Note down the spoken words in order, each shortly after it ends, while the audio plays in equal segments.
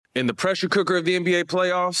In the pressure cooker of the NBA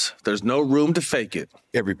playoffs, there's no room to fake it.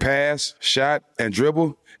 Every pass, shot, and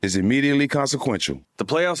dribble is immediately consequential. The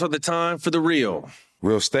playoffs are the time for the real.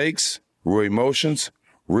 Real stakes, real emotions,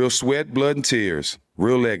 real sweat, blood, and tears,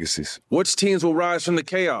 real legacies. Which teams will rise from the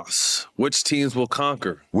chaos? Which teams will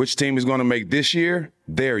conquer? Which team is going to make this year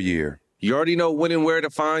their year? You already know when and where to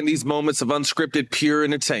find these moments of unscripted, pure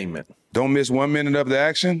entertainment. Don't miss 1 minute of the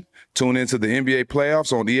action. Tune into the NBA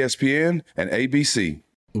playoffs on ESPN and ABC.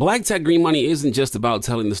 Black Tech Green Money isn't just about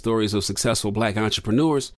telling the stories of successful Black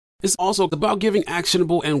entrepreneurs. It's also about giving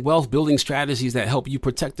actionable and wealth-building strategies that help you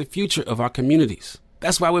protect the future of our communities.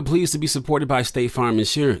 That's why we're pleased to be supported by State Farm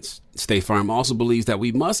Insurance. State Farm also believes that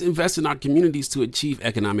we must invest in our communities to achieve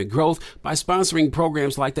economic growth by sponsoring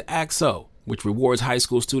programs like the ACT-SO, which rewards high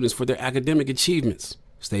school students for their academic achievements.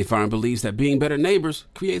 State Farm believes that being better neighbors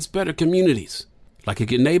creates better communities. Like a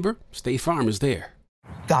good neighbor, State Farm is there.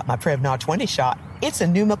 Got my Prevnar 20 shot. It's a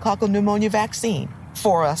pneumococcal pneumonia vaccine.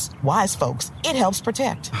 For us, wise folks, it helps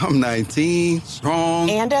protect. I'm 19, strong.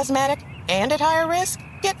 And asthmatic, and at higher risk.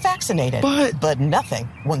 Get vaccinated. But nothing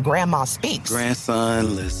when grandma speaks.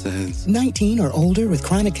 Grandson listens. 19 or older with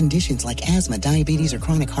chronic conditions like asthma, diabetes, or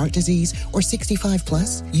chronic heart disease, or 65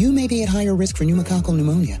 plus, you may be at higher risk for pneumococcal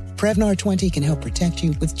pneumonia. Prevnar 20 can help protect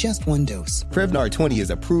you with just one dose. Prevnar 20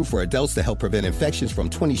 is approved for adults to help prevent infections from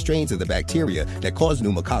 20 strains of the bacteria that cause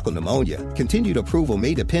pneumococcal pneumonia. Continued approval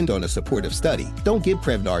may depend on a supportive study. Don't get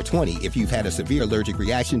Prevnar 20 if you've had a severe allergic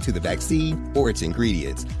reaction to the vaccine or its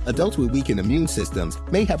ingredients. Adults with weakened immune systems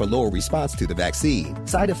may have a lower response to the vaccine.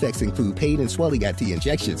 Side effects include pain and swelling at the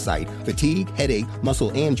injection site, fatigue, headache,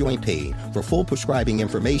 muscle, and joint pain. For full prescribing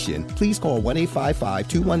information, please call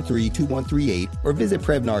 1-855-213-2138 or visit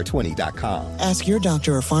Prevnar20.com. Ask your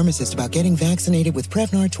doctor or pharmacist about getting vaccinated with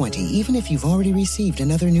Prevnar 20, even if you've already received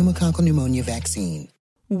another pneumococcal pneumonia vaccine.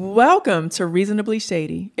 Welcome to Reasonably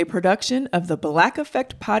Shady, a production of the Black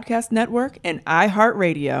Effect Podcast Network and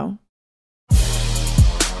iHeartRadio.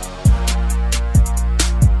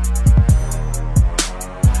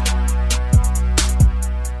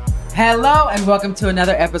 Hello and welcome to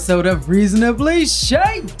another episode of Reasonably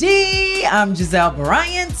Shady. I'm Giselle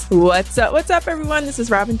Bryant. What's up, everyone? This is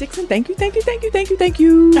Robin Dixon. Thank you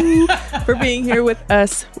for being here with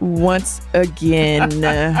us once again.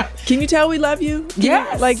 Can you tell we love you?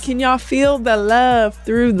 Yes. Can y'all feel the love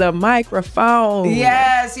through the microphone?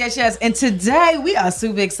 Yes. And today we are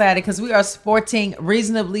super excited because we are sporting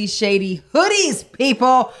Reasonably Shady hoodies,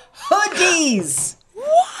 people. Hoodies.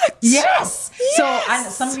 What? Yes. So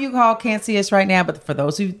some of you all can't see us right now, but for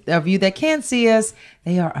those of you that can see us,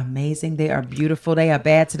 they are amazing. They are beautiful. They are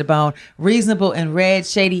bad to the bone. Reasonable in red,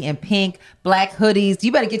 shady in pink, black hoodies.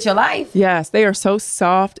 You better get your life. Yes, they are so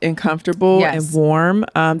soft and comfortable and warm.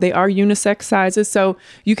 They are unisex sizes, so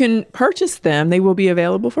you can purchase them. They will be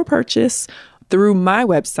available for purchase through my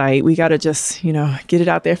website. We got to just, get it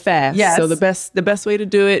out there fast. Yes. So the best way to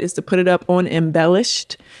do it is to put it up on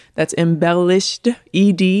Embellished. That's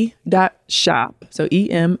embellisheded.shop. So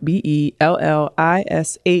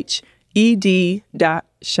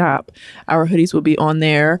EMBELLISHED.shop. Our hoodies will be on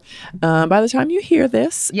there by the time you hear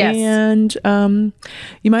this. Yes. And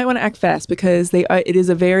you might want to act fast because it is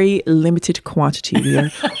a very limited quantity.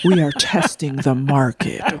 We are testing the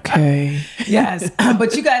market, okay? Yes.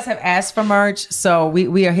 But you guys have asked for merch, so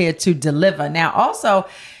we are here to deliver. Now, also,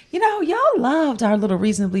 y'all loved our little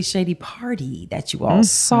Reasonably Shady party that you all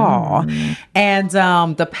saw, and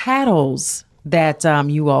the paddles that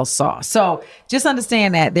you all saw. So just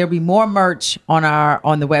understand that there'll be more merch on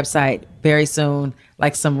the website very soon,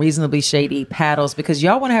 like some Reasonably Shady paddles, because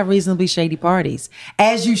y'all want to have Reasonably Shady parties,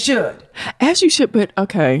 as you should. But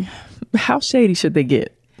okay, how shady should they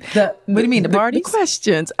get? What do you mean, the parties? The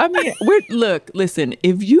questions. I mean, listen,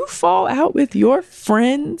 if you fall out with your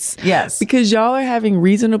friends, yes, because y'all are having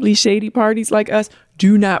Reasonably Shady parties like us,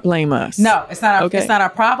 do not blame us. No, it's not it's not our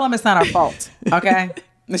problem. It's not our fault. Okay?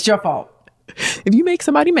 It's your fault. If you make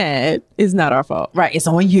somebody mad, it's not our fault. Right. It's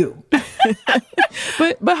on you.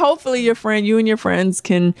 But hopefully you and your friends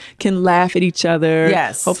can laugh at each other.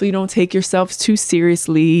 Yes. Hopefully you don't take yourselves too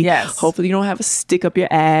seriously. Yes. Hopefully you don't have a stick up your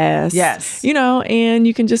ass. Yes. And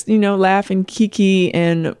you can just, laugh and kiki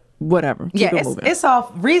and whatever. Keep it moving. It's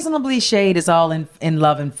all Reasonably Shade is all in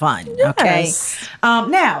love and fun. Okay. Yes.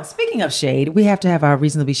 Now, speaking of shade, we have to have our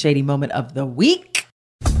Reasonably Shady moment of the week.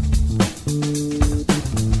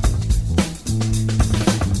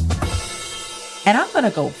 And I'm going to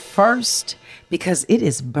go first because it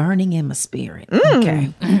is burning in my spirit.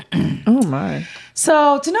 Okay. Oh, my.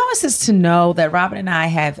 So to know us is to know that Robin and I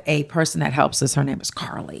have a person that helps us. Her name is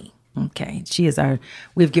Carly. Okay.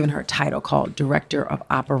 We've given her a title called Director of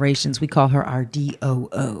Operations. We call her our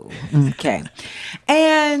DOO. Okay.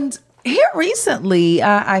 And here recently,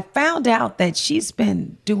 I found out that she's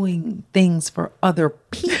been doing things for other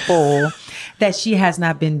people that she has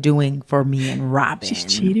not been doing for me and Robin. She's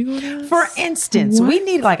cheating on us? For instance, we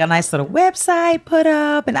need like a nice little website put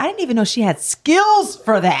up, and I didn't even know she had skills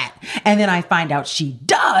for that. And then I find out she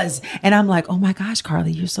does. And I'm like, oh my gosh,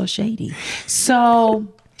 Carly, you're so shady. So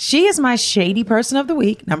she is my shady person of the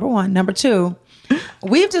week, number one. Number two,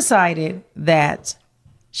 we've decided that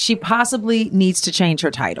she possibly needs to change her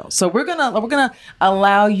title. So we're gonna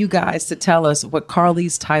allow you guys to tell us what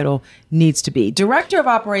Carly's title needs to be. Director of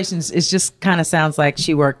Operations is just kind of sounds like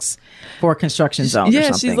she works for a construction zone. Or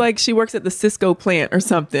something. She's like she works at the Cisco plant or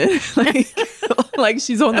something. like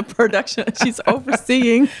she's on the production. She's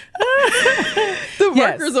overseeing the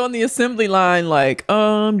workers on the assembly line. Like,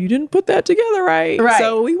 you didn't put that together right.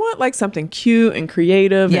 So we want like something cute and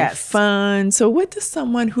creative and fun. So what does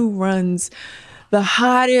someone who runs the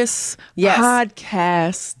hottest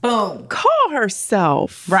podcast call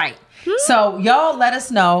herself? Right. So y'all let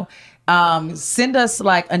us know. Send us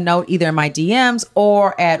like a note either in my DMs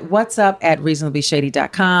or at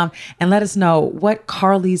whatsup@reasonablyshady.com and let us know what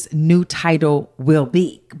Carly's new title will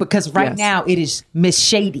be. Because right now it is Miss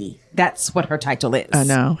Shady. That's what her title is. I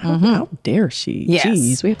know. How dare she? Yes.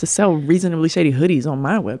 Jeez, we have to sell Reasonably Shady hoodies on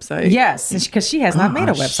my website. Yes, because she has not made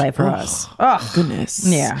a website for us. Oh, goodness.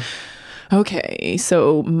 Yeah. Okay,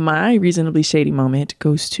 so my Reasonably Shady moment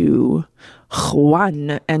goes to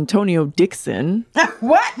Juan Antonio Dixon.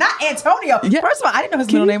 What? Not Antonio? Yeah. First of all, I didn't know his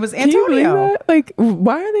middle name was Antonio. Can you believe that? Like,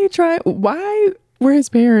 why were his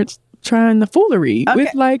parents trying the foolery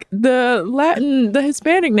with like the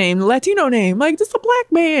Hispanic name, the Latino name? Like, just a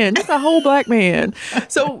black man, just a whole black man.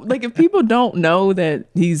 So like, if people don't know that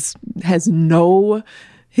has no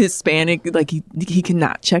Hispanic, like he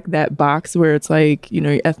cannot check that box where it's like,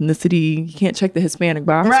 your ethnicity, you can't check the Hispanic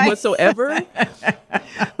box whatsoever.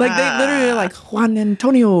 Like they literally are like Juan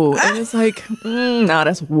Antonio, and it's like, nah,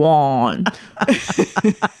 that's Juan.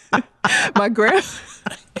 My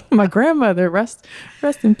grandmother, rest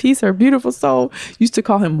in peace, her beautiful soul, used to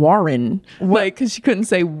call him Warren, like because she couldn't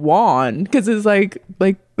say Juan because it's like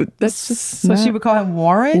that's just so she would call him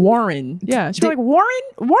Warren. Yeah, she'd be like,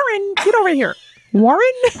 Warren, get over here. Warren?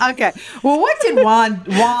 Okay. Well, what did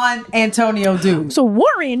Juan Antonio do? So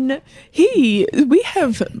Warren, we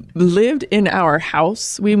have lived in our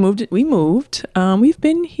house. We moved. We've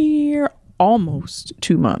been here almost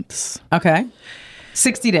 2 months. Okay.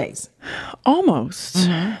 60 days. Almost.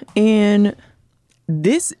 Mm-hmm. And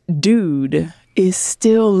this dude is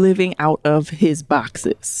still living out of his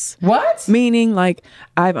boxes. What? Meaning, like,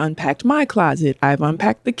 I've unpacked my closet. I've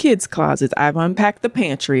unpacked the kids' closets. I've unpacked the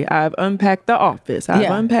pantry. I've unpacked the office. I've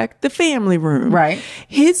unpacked the family room. Right.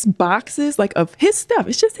 His boxes, like, of his stuff.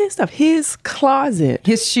 It's just his stuff. His closet.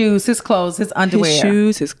 His shoes, his clothes, his underwear. His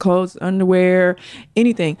shoes, his clothes, underwear,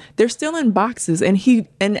 anything. They're still in boxes. And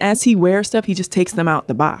as he wears stuff, he just takes them out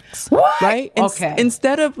the box. What? Right? Okay.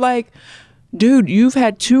 Instead of, like, dude, you've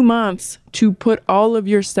had 2 months to put all of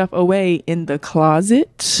your stuff away in the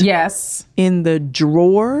closet. Yes. In the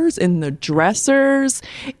drawers, in the dressers,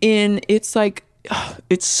 it's like,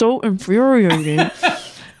 it's so infuriating.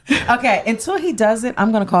 Okay, until he does it,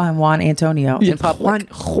 I'm going to call him Juan Antonio in public.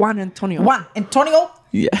 Juan Antonio. Juan Antonio?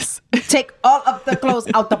 Yes. Take all of the clothes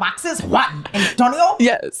out the boxes. Juan Antonio?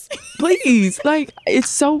 Yes. Please. Like, it's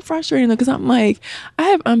so frustrating because I'm like, I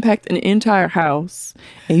have unpacked an entire house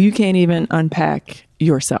and you can't even unpack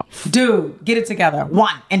yourself. Dude, get it together.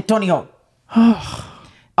 Juan Antonio.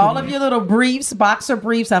 All of your little briefs, boxer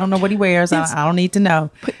briefs, I don't know what he wears. Yes. I don't need to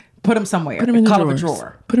know. Put them somewhere. Put them in the drawers.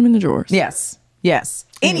 drawer. Put them in the drawers. Yes. Yes.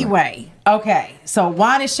 Anyway, okay. So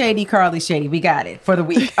Juan is shady, Carly shady. We got it for the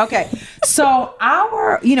week. Okay. So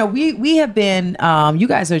we have been, you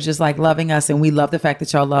guys are just like loving us, and we love the fact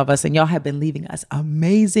that y'all love us, and y'all have been leaving us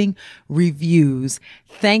amazing reviews.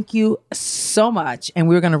 Thank you so much. And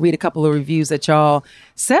we're going to read a couple of reviews that y'all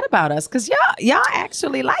said about us, because y'all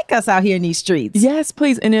actually like us out here in these streets. Yes,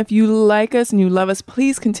 please. And if you like us and you love us,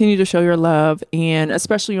 please continue to show your love, and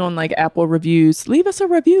especially on like Apple reviews, leave us a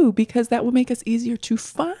review because that will make us easier to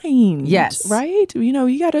find. Yes. Right?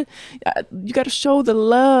 You gotta show the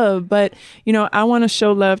love, but I want to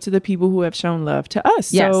show love to the people who have shown love to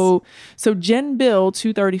us. Yes. So Jen Bill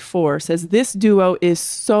 234 says, this duo is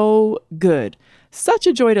so good. Such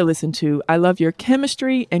a joy to listen to. I love your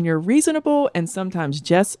chemistry and your reasonable and sometimes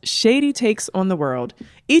just shady takes on the world.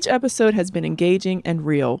 Each episode has been engaging and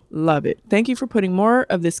real. Love it. Thank you for putting more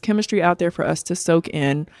of this chemistry out there for us to soak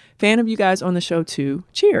in. Fan of you guys on the show too.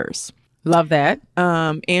 Cheers. Love that.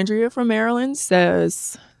 Andrea from Maryland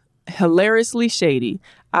says, hilariously shady.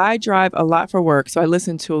 I drive a lot for work, so I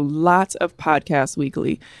listen to lots of podcasts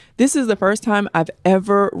weekly. This is the first time I've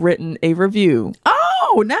ever written a review.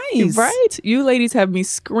 Oh, nice. Right? You ladies have me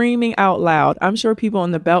screaming out loud. I'm sure people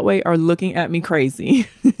in the Beltway are looking at me crazy.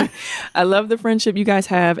 I love the friendship you guys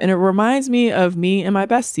have, and it reminds me of me and my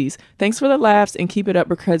besties. Thanks for the laughs, and keep it up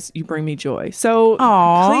because you bring me joy. So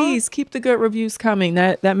please keep the good reviews coming.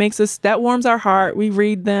 That makes us, that warms our heart. We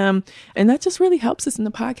read them, and that just really helps us in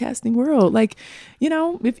the podcasting world. Like, you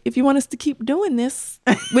know, if you want us to keep doing this,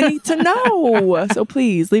 we need to know. So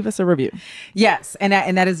please leave us a review. Yes, and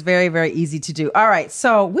that is very, very easy to do. All right,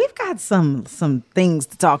 so we've got some things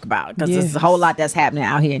to talk about because there's a whole lot that's happening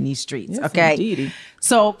out here in these streets. Yes, okay, indeedy.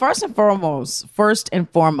 So first and foremost,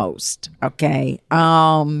 okay,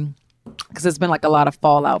 because there's been like a lot of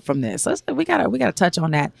fallout from this. We gotta touch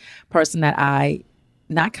on that person that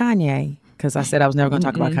not Kanye, because I said I was never going to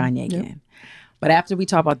talk about Kanye again. But after we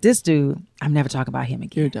talk about this dude, I'm never talking about him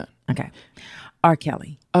again. You're done. Okay. R.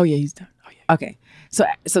 Kelly. Oh, yeah, he's done. Oh, yeah. Okay. So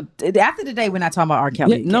after today, we're not talking about R.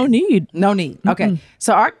 Kelly. Yeah, no need. Okay.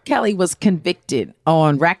 So R. Kelly was convicted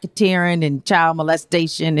on racketeering and child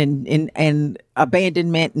molestation and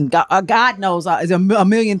abandonment and God knows a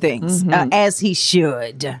million things, as he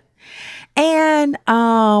should. And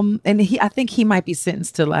I think he might be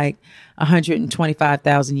sentenced to like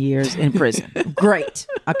 125,000 years in prison. Great.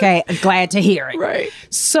 Okay. Glad to hear it. Right.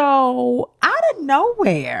 So out of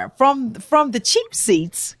nowhere, from the cheap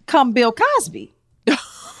seats, come Bill Cosby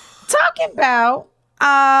talking about,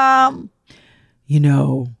 R.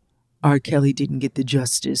 Kelly didn't get the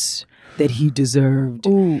justice that he deserved.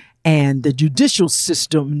 Ooh. And the judicial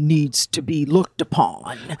system needs to be looked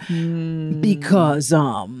upon because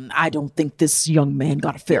I don't think this young man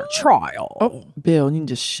got a fair trial. Oh, Bill, you can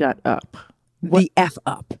just shut up. The F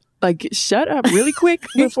up. Like, shut up really quick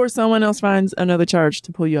before someone else finds another charge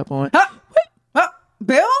to pull you up on.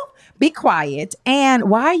 Bill, be quiet. And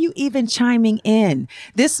why are you even chiming in?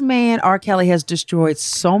 This man, R. Kelly, has destroyed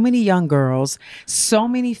so many young girls, so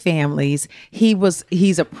many families.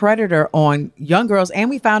 He's a predator on young girls, and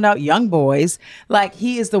we found out young boys. Like,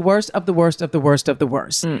 he is the worst of the worst of the worst of the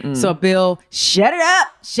worst. Mm-mm. So, Bill, shut it up.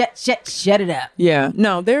 Shut it up. Yeah.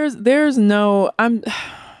 No, there's no.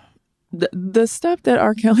 The stuff that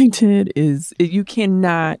R. Kelly did is you can't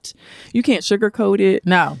sugarcoat it.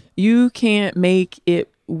 No. You can't make it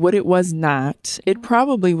what it was not. It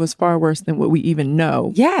probably was far worse than what we even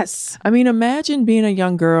know. Yes. I mean, imagine being a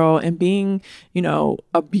young girl and being,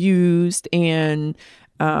 abused and,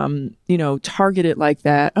 targeted like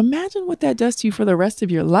that. Imagine what that does to you for the rest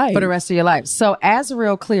of your life. For the rest of your life. So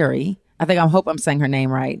Azriel Cleary, I hope I'm saying her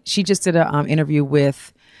name right. She just did an interview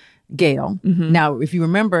with Gayle. Mm-hmm. Now, if you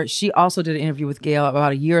remember, she also did an interview with Gayle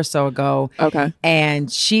about a year or so ago. Okay. And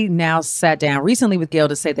she now sat down recently with Gayle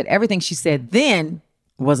to say that everything she said then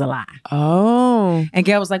was a lie. Oh. And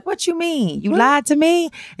Gayle was like, what you mean? You lied to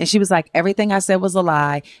me? And she was like, everything I said was a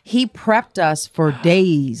lie. He prepped us for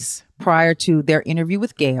days prior to their interview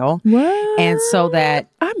with Gayle. What? And so that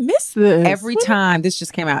I missed this. Every time, this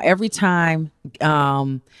just came out, every time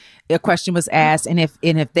a question was asked, and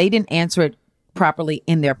if they didn't answer it properly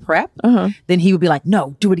in their prep, then he would be like,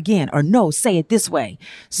 no, do it again, or no, say it this way.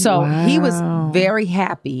 So he was very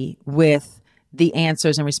happy with the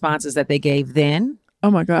answers and responses that they gave then. Oh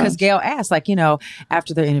my God. Because Gayle asked,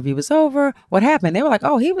 after their interview was over, what happened? They were like,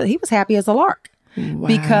 oh, he was happy as a lark. Wow.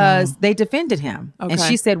 Because they defended him. Okay. And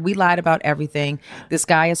she said, we lied about everything. This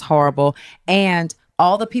guy is horrible. And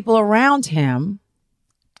all the people around him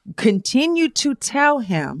continued to tell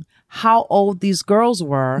him how old these girls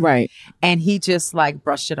were. Right. And he just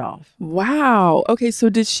brushed it off. Wow. Okay. So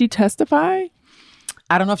did she testify?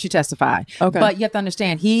 I don't know if she testified. Okay. But you have to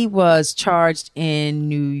understand, he was charged in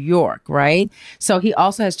New York, right? So he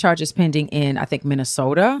also has charges pending in, I think,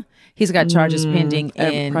 Minnesota. He's got charges pending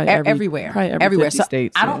in everywhere. Everywhere. So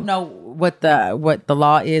states, I don't know what the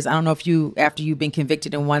law is. I don't know if after you've been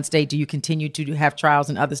convicted in one state, do you continue to have trials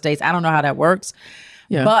in other states? I don't know how that works.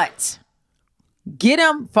 Yeah. But get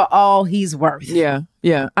him for all he's worth. Yeah.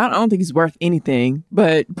 Yeah. I don't think he's worth anything,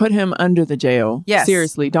 but put him under the jail. Yes.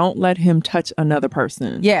 Seriously. Don't let him touch another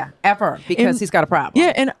person. Yeah. Ever. Because he's got a problem.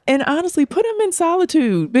 Yeah. And honestly, put him in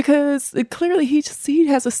solitude because clearly he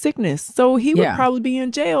has a sickness. So he would probably be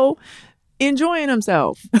in jail enjoying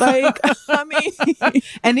himself. I mean,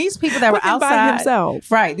 and these people that were outside by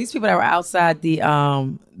himself. Right. These people that were outside the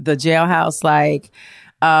jailhouse,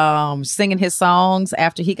 singing his songs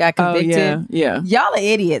after he got convicted. Oh, yeah. Y'all are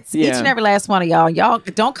idiots. Yeah. Each and every last one of y'all. Y'all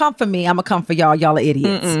don't come for me. I'm going to come for y'all. Y'all are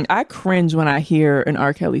idiots. I cringe when I hear an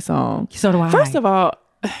R. Kelly song. So do I. First of all,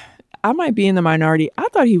 I might be in the minority. I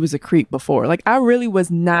thought he was a creep before. Like, I really was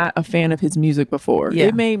not a fan of his music before. Yeah.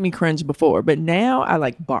 It made me cringe before, but now I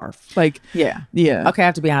like barf. Like, yeah. Okay, I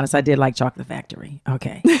have to be honest. I did like Chocolate Factory.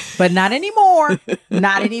 Okay. But not anymore.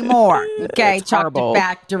 Not anymore. Okay. It's Chocolate horrible.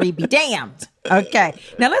 Factory be damned. Okay.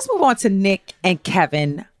 Now let's move on to Nick and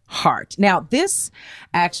Kevin Hart. Now, this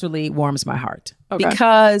actually warms my heart. Okay.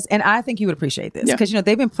 Because, and I think you would appreciate this, Yeah. because,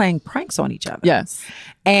 they've been playing pranks on each other. Yes.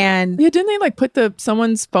 And yeah, didn't they like put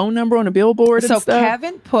someone's phone number on a billboard so and stuff?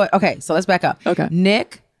 Kevin so let's back up. Okay.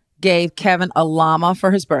 Nick gave Kevin a llama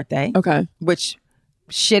for his birthday. Okay. Which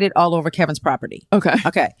shitted all over Kevin's property. Okay.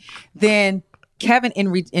 Okay. Then Kevin,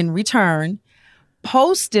 in return,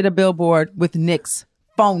 posted a billboard with Nick's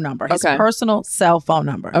phone number, his personal cell phone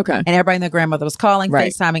number. Okay. And everybody and their grandmother was calling,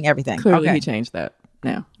 Right. FaceTiming, everything. Clearly okay. he changed that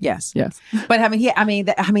now. Yes. Yes. But I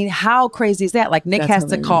mean, how crazy is that? Like, Nick That's has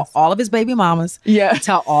to call all of his baby mamas. Yeah.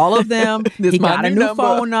 Tell all of them This he my got a new new number.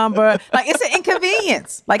 phone number. Like, it's an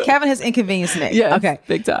inconvenience. Like, Kevin has inconvenienced Nick. Yes, Okay.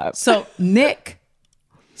 big time. So Nick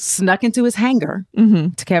snuck into his hangar,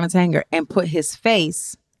 to Kevin's hangar, and put his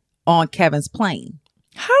face on Kevin's plane.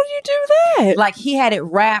 How do you do that? Like, he had it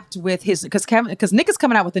wrapped with his, because Nick is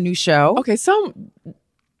coming out with a new show. Okay,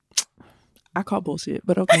 I call bullshit,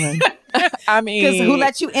 but okay. I mean, Because who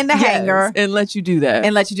let you in the hangar and let you do that?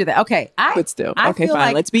 Okay. But still, I okay, feel fine.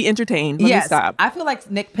 like- Let's be entertained. Let me stop. I feel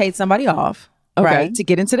like Nick paid somebody off. Okay. Right, to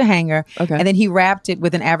get into the hangar. Okay. And then he wrapped it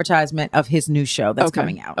with an advertisement of his new show that's Okay.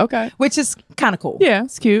 coming out. Okay. Which is kind of cool. Yeah,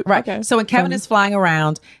 it's cute. Right. Okay. So when Kevin is flying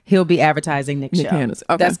around, he'll be advertising Nick's Nick show. Candace.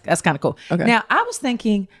 Okay. That's kind of cool. Okay. Now, I was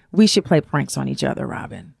thinking we should play pranks on each other,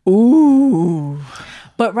 Robin. Ooh,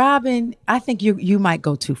 But Robin, I think you might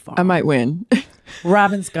go too far. I might win.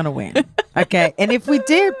 Robin's gonna win. Okay. And if we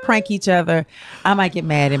did prank each other, I might get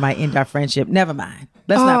mad and might end our friendship. Never mind.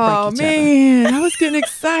 Let's not prank each other. man, I was getting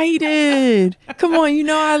excited. Come on,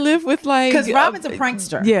 I live with like Because Robin's a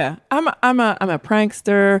prankster. Yeah, I'm a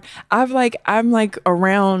prankster.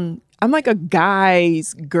 I'm like a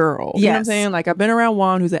guy's girl. You know what I'm Yes. saying? Like, I've been around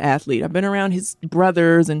Juan, who's an athlete. I've been around his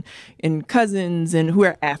brothers and cousins and who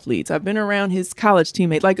are athletes. I've been around his college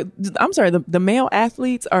teammates. Like, I'm sorry, the male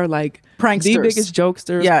athletes are like Pranksters. the biggest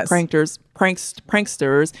jokesters, Yes.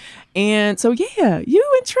 pranksters. And so, yeah, you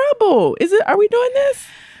in trouble. Are we doing this?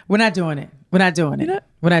 We're not doing it. We're not doing it. not-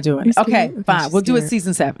 We're not doing You it. Okay, scared? Okay, fine. she's We'll do it scared.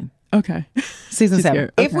 season 7. Okay. Season She's 7.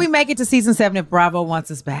 scared. If Okay. we make it to season 7, if Bravo wants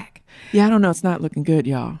us back. Yeah, I don't know. It's not looking good,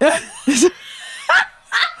 y'all.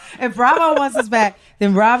 If Bravo wants us back,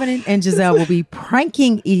 then Robin and Giselle will be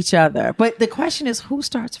pranking each other. But the question is, who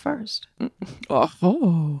starts first?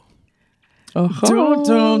 Oh. Dun,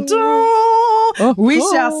 dun, dun. We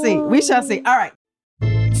shall see. We shall see. All right.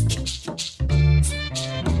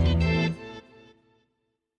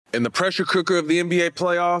 In the pressure cooker of the NBA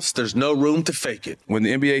playoffs, there's no room to fake it. When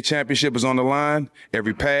the NBA championship is on the line,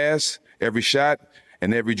 every pass, every shot,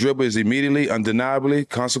 and every dribble is immediately, undeniably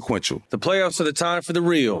consequential. The playoffs are the time for the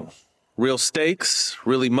real. Real stakes,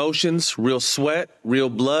 real emotions, real sweat, real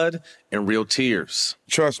blood, and real tears.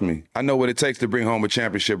 Trust me, I know what it takes to bring home a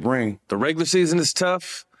championship ring. The regular season is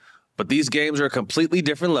tough, but these games are a completely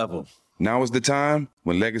different level. Now is the time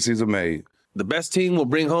when legacies are made. The best team will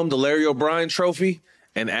bring home the Larry O'Brien Trophy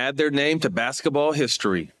and add their name to basketball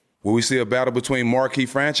history. Will we see a battle between marquee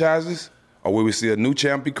franchises, or will we see a new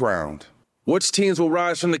champ be crowned? Which teams will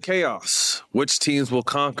rise from the chaos? Which teams will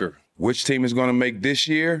conquer? Which team is going to make this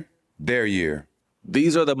year their year?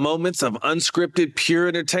 These are the moments of unscripted, pure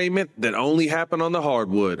entertainment that only happen on the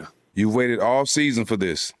hardwood. You've waited all season for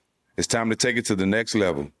this. It's time to take it to the next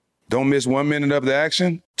level. Don't miss 1 minute of the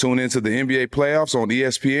action. Tune into the NBA playoffs on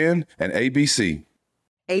ESPN and ABC.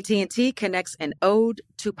 AT&T connects an ode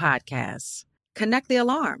to podcasts. Connect the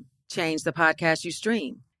alarm. Change the podcast you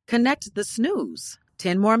stream. Connect the snooze.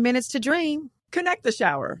 10 more minutes to dream. Connect the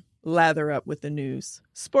shower. Lather up with the news,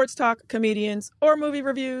 sports talk, comedians, or movie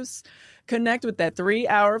reviews. Connect with that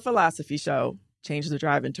 3-hour philosophy show. Change the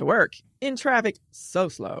drive into work in traffic so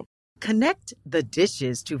slow. Connect the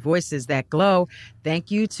dishes to voices that glow. Thank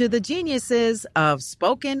you to the geniuses of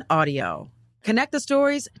spoken audio. Connect the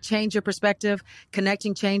stories, change your perspective.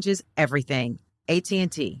 Connecting changes everything.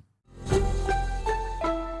 AT&T.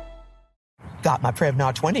 Got my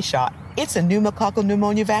Prevnar 20 shot. It's a pneumococcal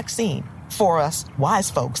pneumonia vaccine. For us, wise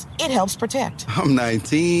folks, it helps protect. I'm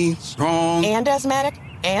 19, strong. And asthmatic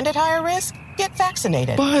and at higher risk? Get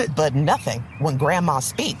vaccinated. But nothing when grandma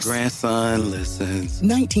speaks. Grandson listens.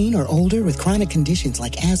 19 or older with chronic conditions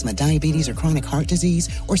like asthma, diabetes, or chronic heart disease,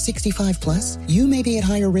 or 65 plus, you may be at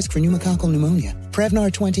higher risk for pneumococcal pneumonia.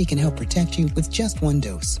 Prevnar 20 can help protect you with just one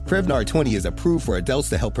dose. Prevnar 20 is approved for adults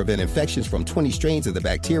to help prevent infections from 20 strains of the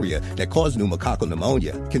bacteria that cause pneumococcal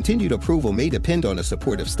pneumonia. Continued approval may depend on a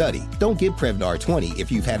supportive study. Don't give Prevnar 20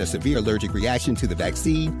 if you've had a severe allergic reaction to the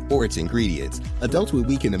vaccine or its ingredients. Adults with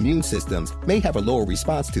weakened immune systems may have a lower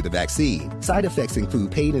response to the vaccine. Side effects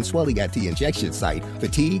include pain and swelling at the injection site,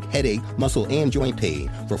 fatigue, headache, muscle, and joint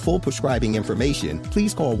pain. For full prescribing information,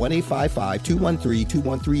 please call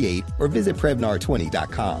 1-855-213-2138 or visit Prevnar20.com.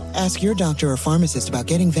 Ask your doctor or pharmacist about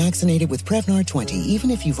getting vaccinated with Prevnar 20, even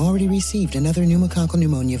if you've already received another pneumococcal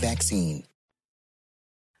pneumonia vaccine.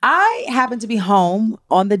 I happened to be home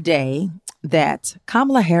on the day that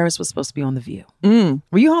Kamala Harris was supposed to be on The View.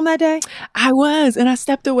 Were you home that day? I was, and I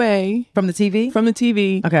stepped away. From the TV? From the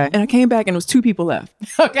TV. Okay. And I came back and it was 2 people left.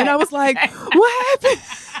 Okay. And I was like, what happened?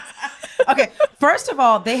 Okay, first of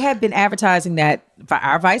all, they had been advertising that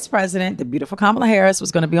our vice president, the beautiful Kamala Harris,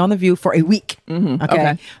 was going to be on The View for a week. Mm-hmm.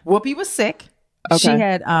 Okay. Whoopi was sick.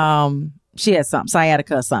 Okay. She had something,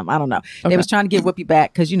 sciatica or something. I don't know. Okay. They was trying to get Whoopi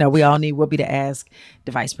back because, we all need Whoopi to ask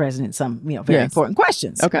the vice president some, very important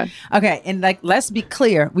questions. Okay. Okay. And let's be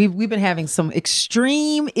clear. We've been having some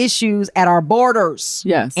extreme issues at our borders.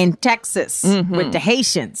 Yes. In Texas with the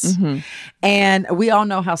Haitians. Mm-hmm. And we all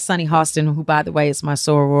know how Sunny Hostin, who, by the way, is my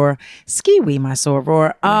soror, Skiwi, my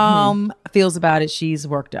soror, feels about it. She's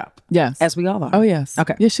worked up. Yes. As we all are. Oh, yes.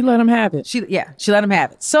 Okay. Yeah, she let him have it. She let him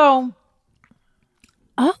have it. So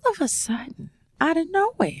all of a sudden, out of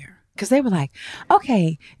nowhere, because they were like,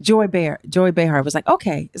 okay, Joy Behar was like,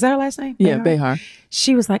 okay, is that her last name? Yeah, Behar.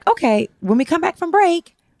 She was like, okay, when we come back from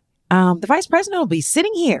break, the vice president will be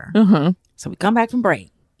sitting here. Mm-hmm. So we come back from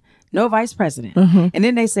break. No vice president. Mm-hmm. And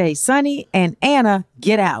then they say, Sonny and Anna,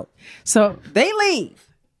 get out. So they leave.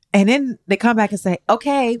 And then they come back and say,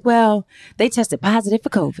 okay, well, they tested positive for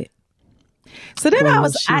COVID. So then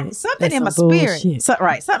something in my spirit.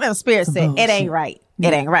 Something in my spirit said, it ain't right.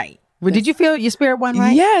 It ain't right. Well, did you feel your spirit wasn't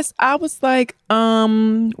right? Yes. I was like,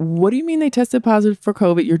 what do you mean they tested positive for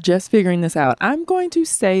COVID? You're just figuring this out. I'm going to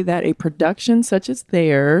say that a production such as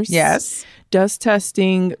theirs does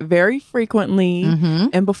testing very frequently. Mm-hmm.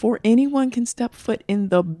 And before anyone can step foot in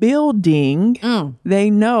the building, they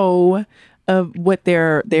know of what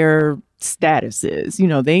their status is.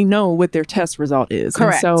 They know what their test result is.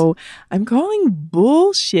 Correct. And so I'm calling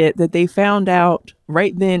bullshit that they found out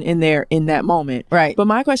right then and there in that moment. Right. But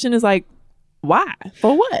my question is like, why?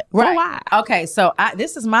 For what? Right. For why? Okay, so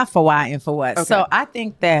this is my for why and for what. Okay. So I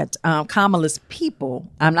think that Kamala's people,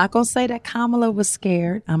 I'm not going to say that Kamala was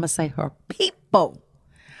scared. I'm going to say her people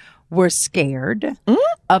were scared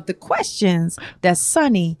of the questions that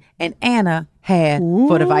Sonny and Anna had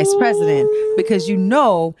for the vice president, because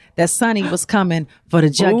that Sonny was coming for the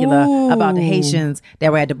jugular about the Haitians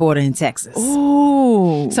that were at the border in Texas.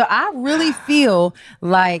 Ooh. So I really feel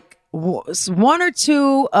like one or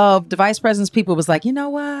two of the vice president's people was like, you know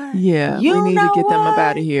what? Yeah, we need to get them up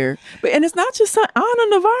out of here. And it's not just Ana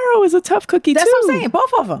Navarro is a tough cookie That's too. what I'm saying.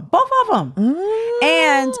 Both of them.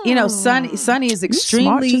 And Sonny is extremely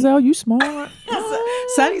smart, Giselle. You smart.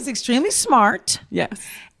 Sonny's extremely smart. Yes,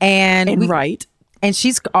 and right. And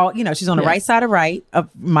she's she's on the right side of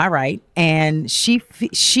my right, and she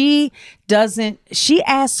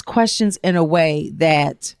asks questions in a way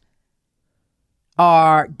that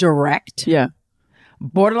are direct,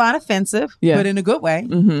 borderline offensive, but in a good way,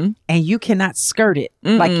 and you cannot skirt it.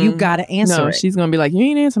 Like you got to answer it. She's gonna be like, you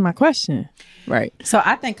ain't answer my question, right? So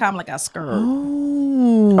I think Kamala got scared,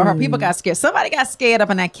 or her people got scared. Somebody got scared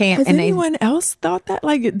up in that camp. Has anyone else thought that?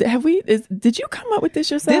 Like, did you come up with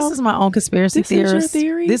this yourself? This is my own conspiracy theory. Is your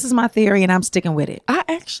theory? This is my theory, and I'm sticking with it. I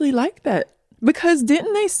actually like that. Because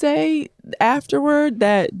didn't they say afterward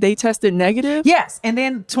that they tested negative? Yes, and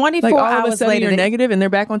then 24 all hours of a sudden later, they're negative and they're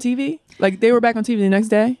back on TV? Like they were back on TV the next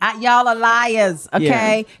day? Y'all are liars,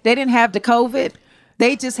 okay? Yeah. They didn't have the COVID.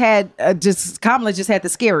 They just had, Kamala just had the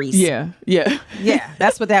scaries. Yeah. Yeah,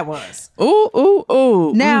 that's what that was.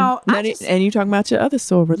 Ooh. Now, and you talking about your other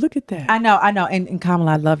soror. Look at that. I know. And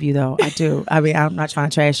Kamala, I love you though. I do. I mean, I'm not trying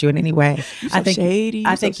to trash you in any way. I think shady.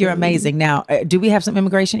 I think you're amazing. Now, do we have some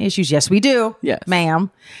immigration issues? Yes, we do. Yes, ma'am.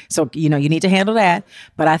 So, you need to handle that.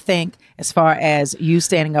 But I think as far as you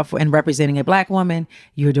standing up for and representing a Black woman,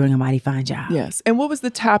 you're doing a mighty fine job. Yes. And what was the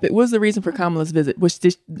topic? What was the reason for Kamala's visit?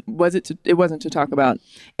 It wasn't to talk about.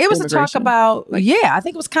 It was to talk about, I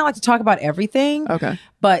think it was kind of like to talk about everything. Okay.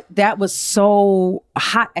 But that was so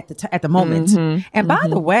hot at the moment. And by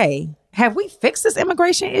the way, have we fixed this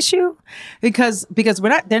immigration issue? Because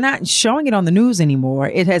they're not showing it on the news anymore.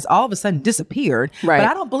 It has all of a sudden disappeared. Right. But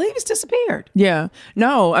I don't believe it's disappeared. Yeah.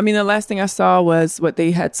 No, I mean, the last thing I saw was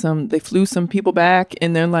they flew some people back,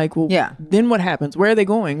 and then like, well, then what happens? Where are they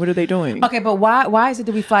going? What are they doing? Okay, but why is it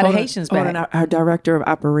that we fly the Haitians back? Our director of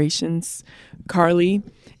operations, Carly,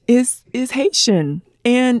 is Haitian,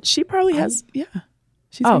 and she probably has,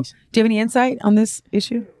 she's Haitian. Do you have any insight on this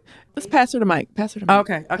issue? Let's pass her the mic. Okay. Pass her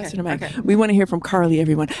the mic. We want to hear from Carly,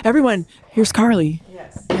 everyone. Everyone, here's Carly.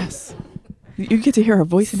 Yes. You get to hear her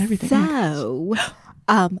voice and everything. So,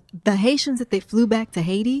 the Haitians that they flew back to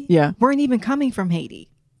Haiti weren't even coming from Haiti.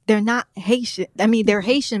 They're not Haitian. I mean, they're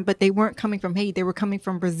Haitian, but they weren't coming from Haiti. They were coming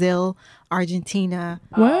from Brazil, Argentina,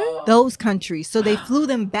 those countries. So they flew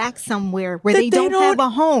them back somewhere where they don't have a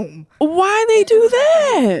home. Why they do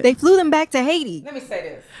that? They flew them back to Haiti. Let me say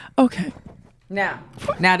this. Okay. Now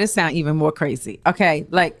this sounds even more crazy. Okay,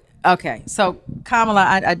 so Kamala,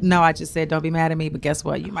 I know I just said don't be mad at me, but guess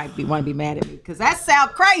what? You might want to be mad at me because that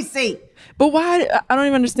sounds crazy. But why? I don't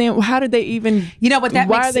even understand. How did they even? But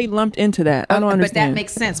why are they lumped into that? I don't understand. But that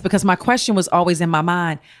makes sense because my question was always in my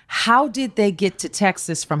mind: how did they get to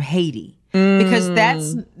Texas from Haiti? Because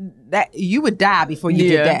that you would die before you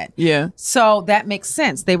did that. Yeah. So that makes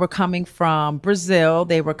sense. They were coming from Brazil.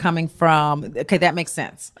 They were coming from. Okay, that makes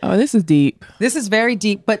sense. Oh, this is deep. This is very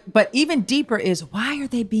deep. But even deeper is why are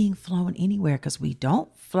they being flown anywhere? Because we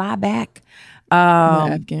don't fly back.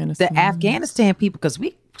 The Afghanistan people, because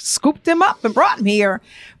we scooped them up and brought them here.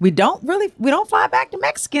 We don't fly back to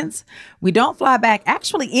Mexicans. We don't fly back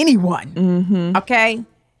actually anyone. Mm-hmm. Okay.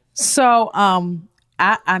 So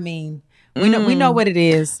I mean. We know what it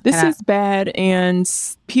is. This is bad, and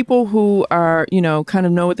people who are, kind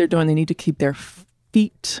of know what they're doing, they need to keep their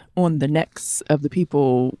feet on the necks of the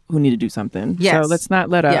people who need to do something. Yes. So let's not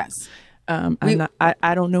let up. Yes.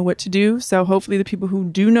 I don't know what to do, so hopefully the people who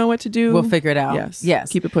do know what to do, we'll figure it out. Yes.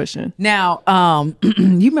 Keep it pushing. Now,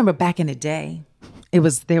 you remember back in the day, there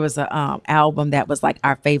was a album that was like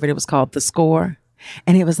our favorite. It was called The Score,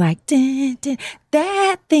 and it was like dun, dun,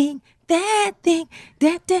 that thing.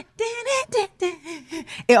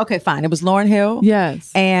 Okay, fine. It was Lauryn Hill.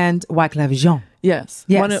 Yes. And Wyclef Jean. Yes.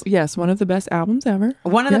 One of the best albums ever.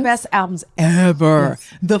 One of the best albums ever.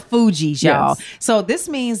 Yes. The Fugees, y'all. Yes. So this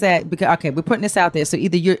means that, we're putting this out there. So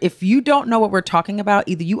either if you don't know what we're talking about,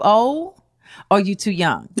 either you old or you too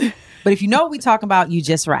young. But if you know what we're talking about, you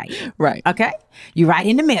just right. Right. Okay? You're right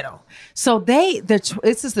in the middle. So this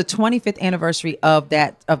is the 25th anniversary of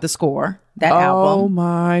The Score, that album. Oh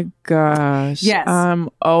my gosh. Yes. I'm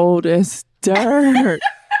old as dirt.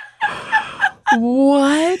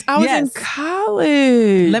 What? I was in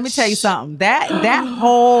college. Let me tell you something. That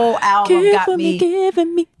whole album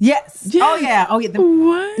giving me. Yes. Oh yeah.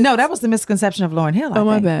 What? No, that was the misconception of Lauryn Hill.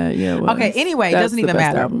 My bad. Yeah. It was. Okay. Anyway, it doesn't even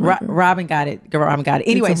matter. Robin got it.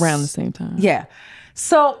 Anyway, it's around the same time. Yeah.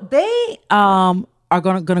 So they are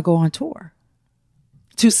gonna go on tour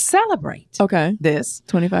to celebrate. Okay. This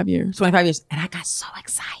 25 years. 25 years, and I got so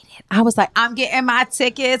excited. I was like, I'm getting my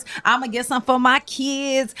tickets. I'm going to get some for my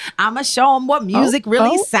kids. I'm going to show them what music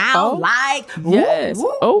really sound like. Yes.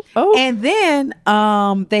 Woo. And then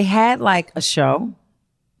they had like a show,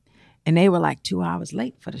 and they were like 2 hours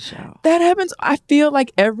late for the show. That happens. I feel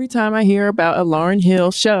like every time I hear about a Lauryn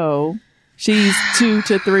Hill show, she's 2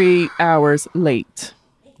 to 3 hours late.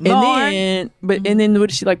 And then what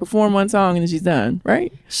does she like perform one song and then she's done,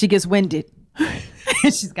 right? She gets winded.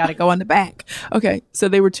 She's got to go in the back. Okay, so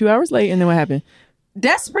they were 2 hours late, and then what happened?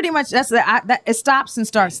 That's pretty much it stops and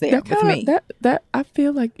starts there with me. That I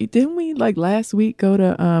feel like didn't we like last week go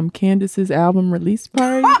to Candace's album release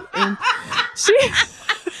party and she.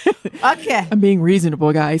 Okay, I'm being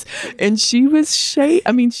reasonable, guys. And she was she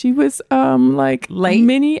was like late,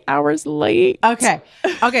 many hours late. Okay.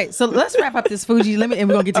 So let's wrap up this Fuji. And we're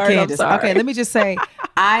gonna get to Candace. Okay, let me just say,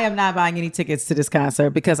 I am not buying any tickets to this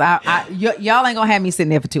concert because y'all ain't gonna have me sitting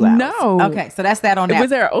there for 2 hours. No. Okay, so that's that on that. Was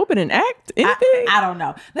there an opening act? Anything? I don't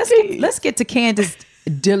know. Let's get to Candace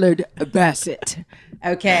Dillard Bassett.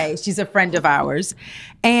 Okay, she's a friend of ours,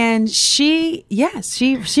 and she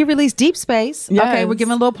released Deep Space. Yes. Okay, we're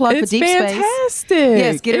giving a little plug for Deep Space. It's fantastic.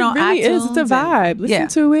 Yes, get it on really iTunes. It's a vibe. Listen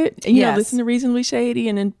to it. Listen to Reasonably Shady,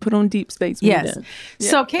 and then put on Deep Space. Yes.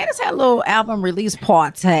 So Candace had a little album release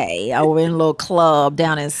party over in a little club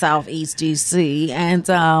down in Southeast DC, and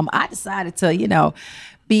I decided to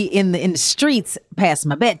be in the streets past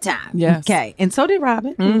my bedtime. Yes. Okay. And so did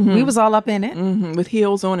Robin. Mm-hmm. We was all up in it. Mm-hmm. With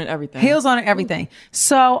heels on and everything.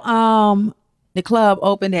 So The club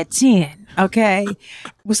opened at 10. Okay.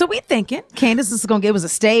 So we thinking Candace is going to give us a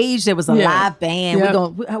stage. There was a live band.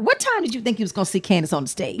 Yep. What time did you think you was going to see Candace on the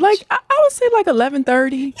stage? Like, I would say like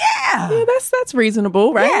 11:30. Yeah. That's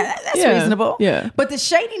reasonable, right? Yeah, that's reasonable. Yeah. But the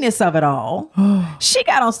shadiness of it all, she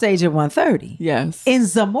got on stage at 1:30. Yes. In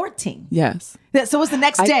Zamorting. Yes. So it was the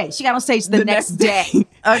next day. She got on stage the next day.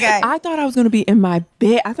 Okay. I thought I was going to be in my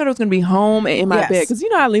bed. I thought I was going to be home and in my bed. Because,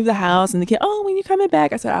 I leave the house and the kid, when you coming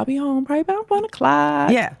back? I said, I'll be home probably about 1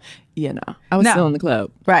 o'clock. Yeah. I was still in the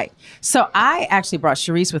club. Right. So I actually brought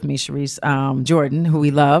Sharice with me, Sharice Jordan, who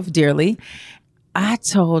we love dearly. I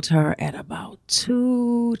told her at about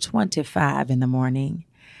 2:25 in the morning,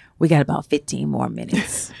 we got about 15 more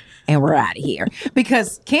minutes. And we're out of here.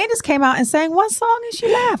 Because Candace came out and sang one song and she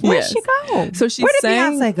left. Where'd she go? So she Where did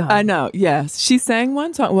sang, Beyonce go? I know, yes. She sang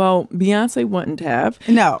one song. Well, Beyonce wouldn't have.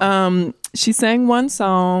 No. She sang one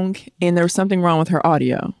song and there was something wrong with her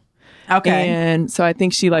audio. Okay. And so I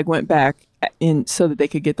think she went back in so that they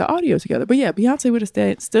could get the audio together. But yeah, Beyonce would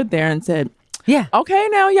have stood there and said, yeah, okay,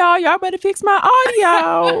 now y'all better fix my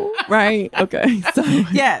audio. Right. Okay. So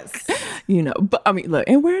yes. But I mean, look,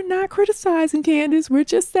 and we're not criticizing Candace. We're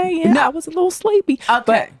just saying I was a little sleepy. Okay.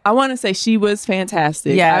 But I want to say she was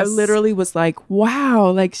fantastic. Yes. I literally was like,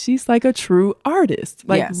 wow, she's like a true artist.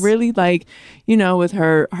 Really with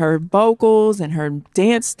her vocals and her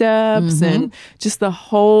dance steps and just the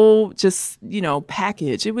whole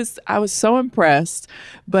package. I was so impressed.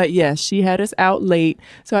 But yes, she had us out late.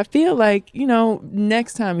 So I feel like,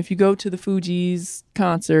 next time if you go to the Fugees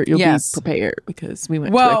concert, you'll be prepared because we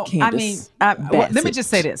went to a Candace. Let me just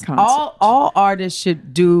say this. Concert. All artists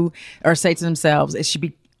should do or say to themselves, it should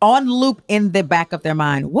be on loop in the back of their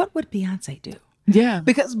mind. What would Beyonce do? Yeah.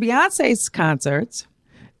 Because Beyonce's concerts,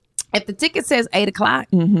 if the ticket says 8 o'clock,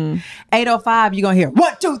 8:05, you're going to hear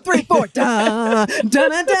 1, 2, 3, 4, dun, dun,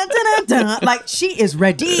 dun, dun, dun, dun. Like she is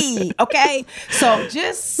ready. Okay. So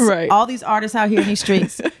just all these artists out here in these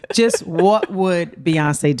streets, just what would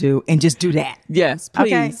Beyonce do? And just do that. Yes,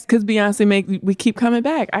 please. Because Beyonce we keep coming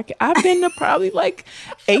back. I've been to probably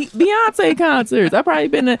 8 Beyonce concerts. I've probably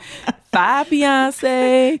been to 5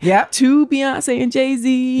 Beyonce, 2 Beyonce and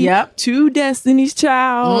Jay-Z, 2 Destiny's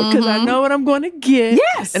Child, because I know what I'm going to get.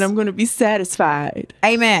 Yes. And I'm going to be satisfied.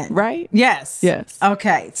 Amen. Right? Yes. Yes.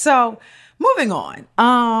 Okay. So moving on.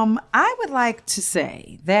 I would like to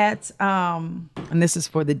say that, and this is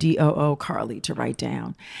for the DOO Carly to write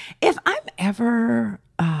down. If I'm ever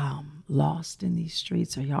lost in these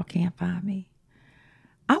streets or y'all can't find me,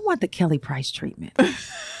 I want the Kelly Price treatment.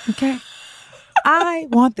 Okay? I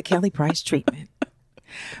want the Kelly Price treatment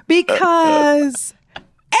because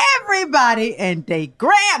everybody and their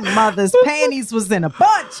grandmother's panties was in a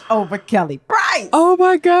bunch over Kelly Price. Oh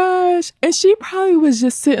my gosh. And she probably was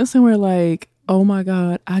just sitting somewhere like, oh my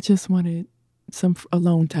God, I just wanted some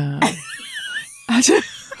alone time. So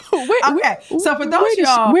for those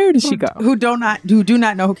y'all where did she go? Who do not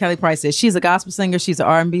know who Kelly Price is, she's a gospel singer. She's an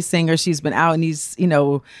R&B singer. She's been out in these,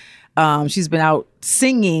 she's been out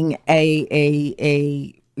singing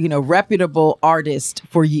a reputable artist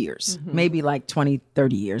for years, maybe 20,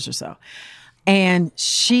 30 years or so. And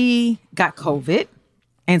she got COVID.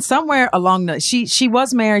 And somewhere along she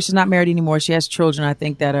was married. She's not married anymore. She has children, I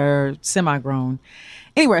think, that are semi-grown.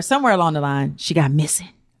 Anyway, somewhere along the line, she got missing.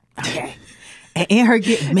 Okay. And in her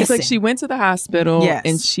getting missing. It's like she went to the hospital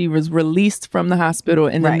and she was released from the hospital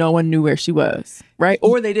and then no one knew where she was, right?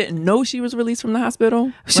 Or they didn't know she was released from the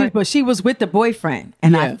hospital. But she was with the boyfriend.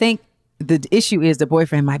 And I think the issue is the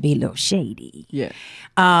boyfriend might be a little shady. Yeah.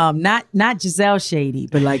 Not Giselle shady,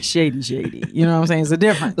 but shady. You know what I'm saying? It's a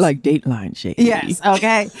difference. Like Dateline shady. Yes.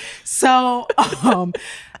 Okay. So,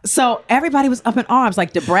 so everybody was up in arms.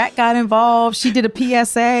 Like DeBrat got involved. She did a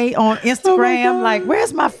PSA on Instagram.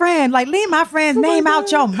 Where's my friend? Leave my friend's name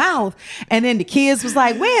out your mouth. And then the kids was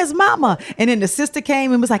like, where's mama? And then the sister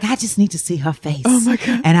came and was like, I just need to see her face. Oh my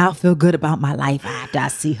God. And I'll feel good about my life after I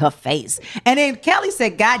see her face. And then Kelly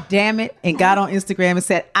said, God damn it. And got on Instagram and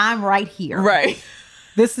said, I'm right here. Right.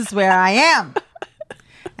 This is where I am.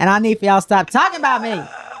 And I need for y'all to stop talking about me.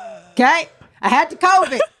 Okay? I had the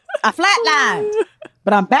COVID. I flatlined.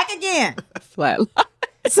 But I'm back again. Flatline.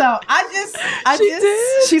 So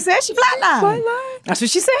she said she flatlined. Flatline? That's what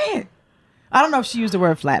she said. I don't know if she used the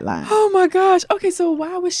word flatline. Oh my gosh. Okay, so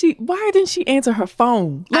why didn't she answer her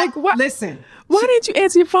phone? Listen. Why didn't you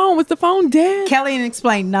answer your phone? Was the phone dead? Kelly didn't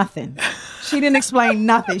explain nothing. She didn't explain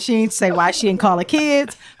nothing. She didn't say why she didn't call her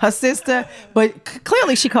kids, her sister, but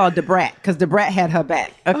clearly she called Debrat because Debrat had her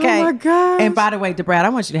back. Okay. Oh my gosh. And by the way, Debrat, I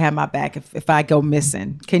want you to have my back if I go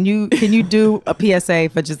missing. Can you do a PSA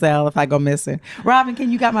for Giselle if I go missing? Robin,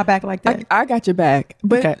 can you got my back like that? I got your back.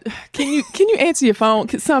 But okay. Can you answer your phone?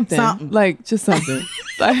 Something. Like just something.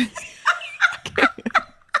 Like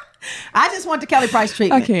I just want the Kelly Price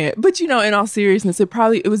treatment. I can't. But in all seriousness,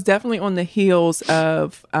 it was definitely on the heels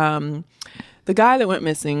of the guy that went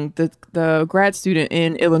missing, the grad student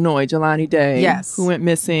in Illinois, Jelani Day, yes, who went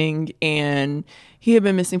missing, and he had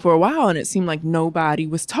been missing for a while, and it seemed like nobody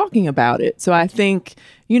was talking about it. So I think,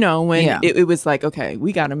 when it was like, okay,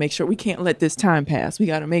 we got to make sure we can't let this time pass. We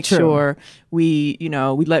got to make sure we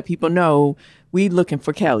let people know we looking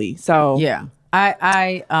for Kelly. So yeah.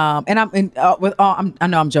 I know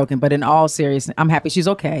I'm joking, but in all seriousness, I'm happy she's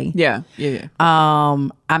okay. Yeah.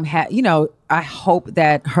 I hope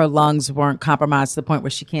that her lungs weren't compromised to the point where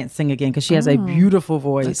she can't sing again because she has a beautiful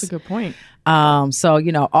voice. That's a good point.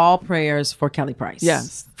 So all prayers for Kelly Price.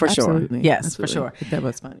 Yes, for absolutely. sure. Yes, absolutely. for sure. That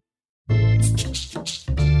was funny.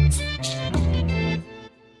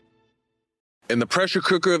 In the pressure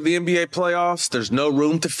cooker of the NBA playoffs, there's no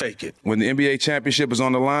room to fake it. When the NBA championship is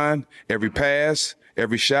on the line, every pass,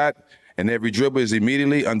 every shot, and every dribble is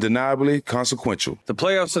immediately, undeniably consequential. The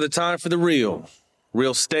playoffs are the time for the real.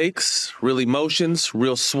 Real stakes, real emotions,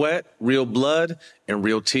 real sweat, real blood, and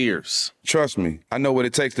real tears. Trust me, I know what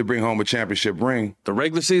it takes to bring home a championship ring. The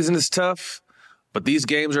regular season is tough, but these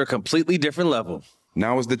games are a completely different level.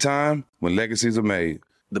 Now is the time when legacies are made.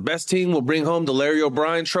 The best team will bring home the Larry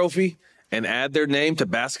O'Brien Trophy and add their name to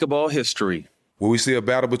basketball history. Will we see a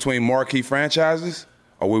battle between marquee franchises,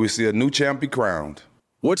 or will we see a new champ be crowned?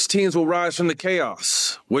 Which teams will rise from the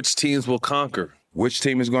chaos? Which teams will conquer? Which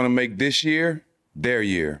team is going to make this year their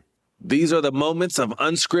year? These are the moments of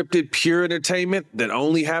unscripted, pure entertainment that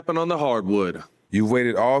only happen on the hardwood. You've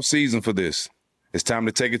waited all season for this. It's time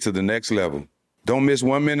to take it to the next level. Don't miss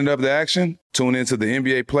 1 minute of the action. Tune into the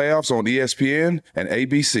NBA playoffs on ESPN and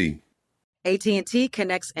ABC. AT&T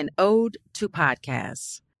connects an ode to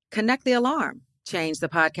podcasts. Connect the alarm. Change the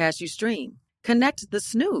podcast you stream. Connect the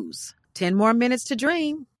snooze. 10 more minutes to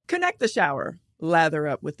dream. Connect the shower. Lather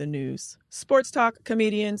up with the news. Sports talk,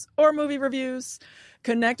 comedians, or movie reviews.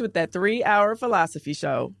 Connect with that 3-hour philosophy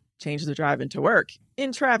show. Change the drive into work.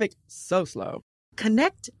 In traffic so slow.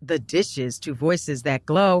 Connect the dishes to voices that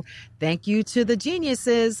glow. Thank you to the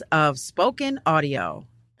geniuses of spoken audio.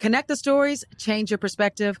 Connect the stories, change your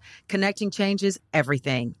perspective. Connecting changes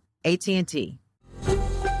everything. AT&T.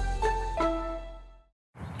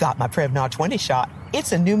 Got my Prevnar 20 shot.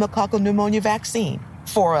 It's a pneumococcal pneumonia vaccine.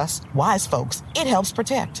 For us, wise folks, it helps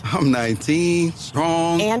protect. I'm 19,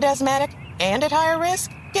 strong. And asthmatic, and at higher risk.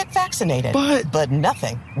 Get vaccinated. But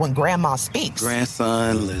nothing when grandma speaks.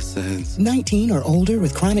 Grandson listens. 19 or older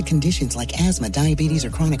with chronic conditions like asthma, diabetes,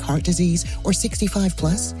 or chronic heart disease, or 65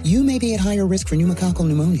 plus, you may be at higher risk for pneumococcal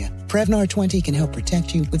pneumonia. Prevnar 20 can help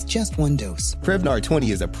protect you with just one dose. Prevnar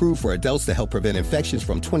 20 is approved for adults to help prevent infections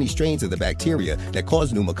from 20 strains of the bacteria that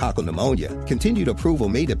cause pneumococcal pneumonia. Continued approval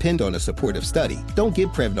may depend on a supportive study. Don't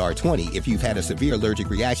give Prevnar 20 if you've had a severe allergic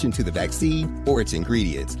reaction to the vaccine or its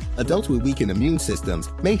ingredients. Adults with weakened immune systems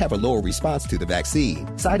may have a lower response to the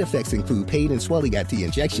vaccine. Side effects include pain and swelling at the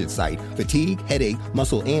injection site, fatigue, headache,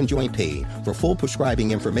 muscle, and joint pain. For full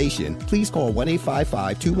prescribing information, please call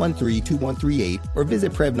 1-855-213-2138 or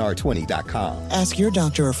visit Prevnar20.com. Ask your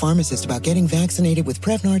doctor or pharmacist about getting vaccinated with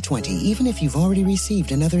Prevnar 20, even if you've already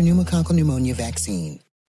received another pneumococcal pneumonia vaccine.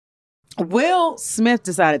 Will Smith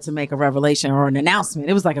decided to make a revelation or an announcement.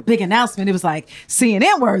 It was like a big announcement. It was like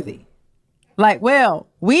CNN worthy. Like, Will,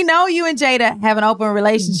 we know you and Jada have an open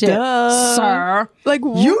relationship, sir. Like,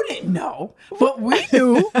 you didn't know, but we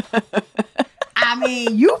knew. I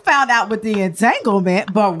mean, you found out with the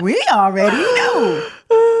entanglement, but we already knew.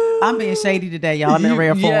 I'm being shady today, y'all. I'm in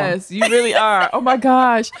rare form. Yes, you really are. Oh my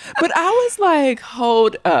gosh. But I was like,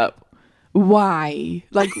 hold up. Why?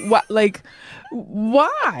 Like, what? Like,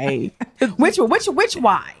 why? Which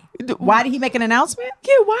why? Why did he make an announcement?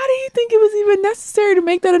 Yeah, why do you think it was even necessary to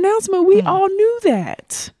make that announcement? We all knew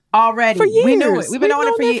that already. For years. We knew it. We've been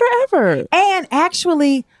knowing it for forever. And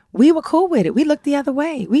actually, we were cool with it. We looked the other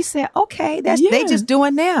way. We said, okay, they just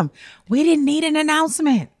doing them. We didn't need an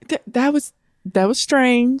announcement. That was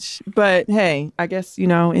strange, but hey, I guess,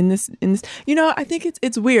 in this, I think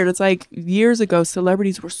it's weird. It's like years ago,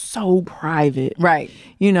 celebrities were so private, right?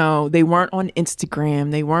 They weren't on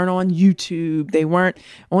Instagram, they weren't on YouTube, they weren't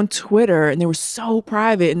on Twitter, and they were so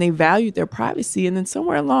private and they valued their privacy. And then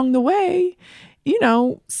somewhere along the way, you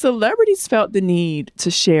know, celebrities felt the need to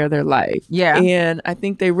share their life. Yeah. And I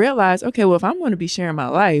think they realized, okay, well, if I'm going to be sharing my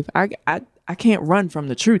life, I can't run from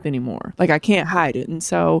the truth anymore. Like, I can't hide it. And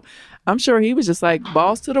so I'm sure he was just like,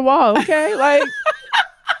 balls to the wall. Okay. Like,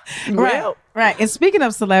 Right. And speaking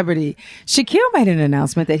of celebrity, Shaquille made an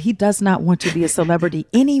announcement that he does not want to be a celebrity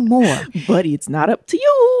anymore. But it's not up to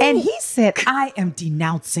you. And he said, I am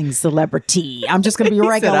denouncing celebrity. I'm just going to be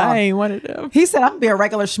regular. He said, I ain't one of them. He said, I'm going to be a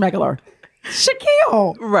regular schmeggler.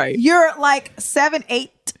 Shaquille. Right. You're like 7'8"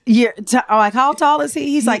 like how tall is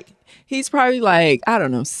he? He's probably like, I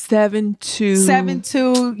don't know, 7'2".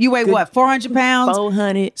 7'2". You weigh what, 400 pounds?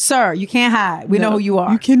 400. Sir, you can't hide. We know who you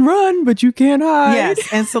are. You can run, but you can't hide.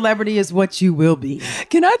 Yes, and celebrity is what you will be.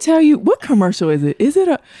 Can I tell you, what commercial is it?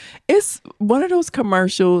 It's one of those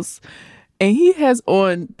commercials, and he has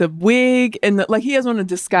on the wig and he has on a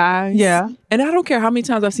disguise. Yeah. And I don't care how many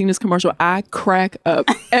times I've seen this commercial, I crack up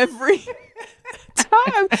every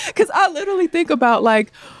time. Because I literally think about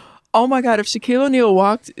like, oh my God, if Shaquille O'Neal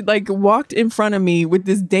walked in front of me with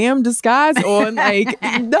this damn disguise on,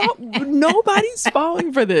 nobody's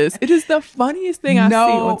falling for this. It is the funniest thing I see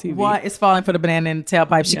on TV. What is falling for the banana in the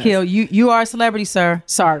tailpipe? Shaquille, you are a celebrity, sir.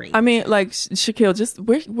 Sorry. I mean, like, Shaquille, just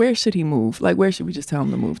where should he move? Like, where should we just tell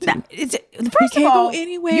him to move to? First of all, go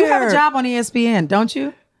anywhere. You have a job on ESPN, don't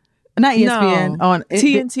you? Not ESPN, no, on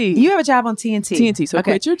TNT. You have a job on TNT. TNT. So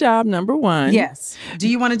quit your job, number one. Yes. Do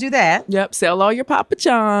you want to do that? Yep. Sell all your Papa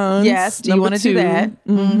Johns. Yes. Do you want to do that?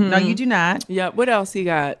 Mm-hmm. No, you do not. Yep. What else he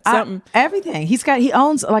got? Something. Everything. He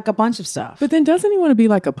owns like a bunch of stuff. But then doesn't he want to be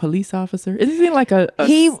like a police officer? Isn't he like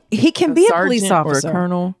he can be a police officer or a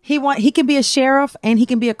colonel? He can be a sheriff and he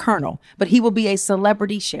can be a colonel, but he will be a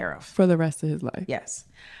celebrity sheriff for the rest of his life. Yes.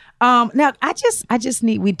 Now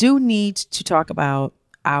we do need to talk about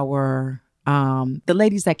our the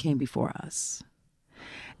ladies that came before us.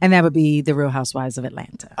 And that would be the Real Housewives of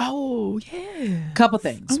Atlanta. Oh, yeah. Couple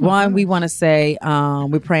things. One, we want to say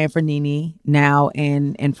we're praying for Nene now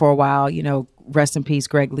and for a while, you know, rest in peace,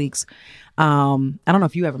 Greg Leaks. I don't know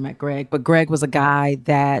if you ever met Greg, but Greg was a guy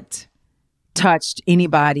that touched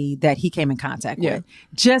anybody that he came in contact with.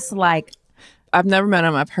 Just like, I've never met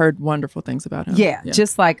him. I've heard wonderful things about him. Yeah,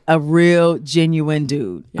 just like a real genuine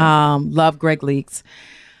dude. Yeah. Love Greg Leaks.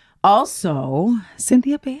 Also,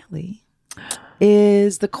 Cynthia Bailey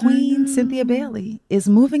is the queen. Cynthia Bailey is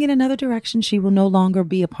moving in another direction. She will no longer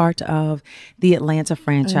be a part of the Atlanta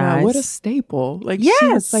franchise. What a staple. Like, yes.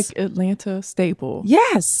 She's like Atlanta staple.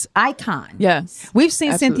 Yes. Icon. Yes. We've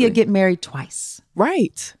seen Cynthia get married twice.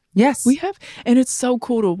 Right. Yes. We have. And it's so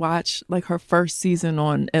cool to watch like her first season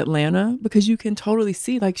on Atlanta because you can totally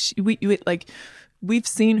see like we've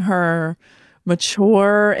seen her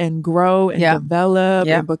mature and grow and develop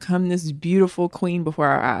and become this beautiful queen before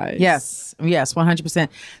our eyes. Yes, 100%.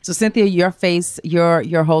 So Cynthia, your face,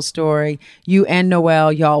 your whole story, you and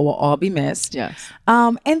Noelle, y'all will all be missed. Yes.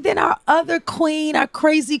 And then our other queen, our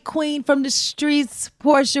crazy queen from the streets,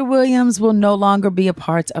 Porsha Williams, will no longer be a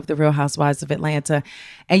part of the Real Housewives of Atlanta.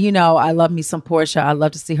 And you know, I love me some Porsha. I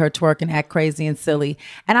love to see her twerk and act crazy and silly.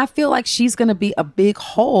 And I feel like she's going to be a big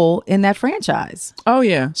hole in that franchise. Oh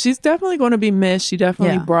yeah, she's definitely going to be missed. She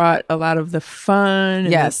definitely brought a lot of the fun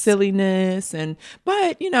and the silliness,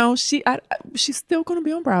 but you know, she's still going to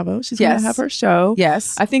be on Bravo. She's going to have her show.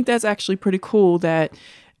 Yes, I think that's actually pretty cool that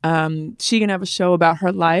she can have a show about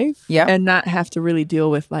her life and not have to really deal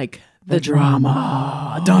with like the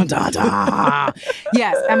drama. Dun, dun, dun.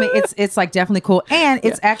 Yes, I mean it's like definitely cool, and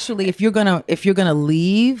it's actually if you're gonna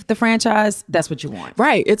leave the franchise, that's what you want,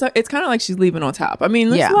 right? It's kind of like she's leaving on top. I mean,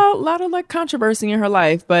 there's a lot of like controversy in her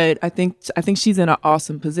life, but I think she's in an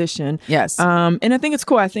awesome position. Yes, and I think it's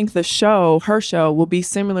cool. I think her show will be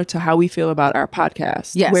similar to how we feel about our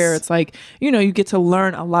podcast. Yes, where it's like, you know, you get to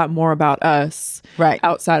learn a lot more about us, right,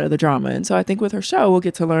 outside of the drama. And so I think with her show, we'll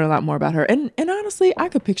get to learn a lot more about her. And honestly, I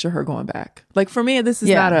could picture her going back. Like for me, this is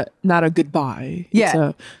not a goodbye. Yeah. It's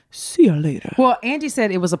a see you later. Well, Andy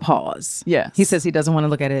said it was a pause. Yes. He says he doesn't want to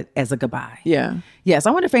look at it as a goodbye. Yeah. Yes.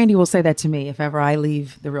 I wonder if Andy will say that to me if ever I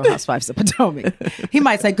leave the Real Housewives of Potomac. He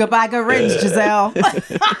might say goodbye, good riddance, Giselle.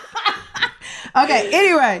 Okay.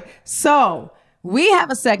 Anyway, so we have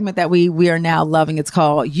a segment that we are now loving. It's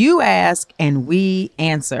called You Ask and We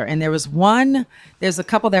Answer. And there's a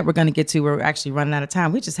couple that we're going to get to. We're actually running out of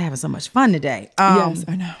time. We're just having so much fun today. Yes,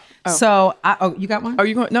 I know. Oh. So, you got one? Are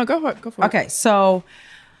you going? No, go for it. Okay, so,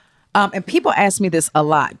 and people ask me this a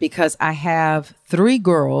lot because I have 3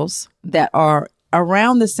 girls that are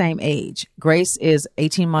around the same age. Grace is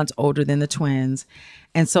 18 months older than the twins.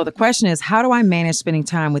 And so the question is, how do I manage spending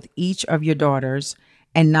time with each of your daughters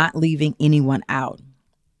and not leaving anyone out?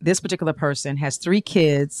 this particular person has 3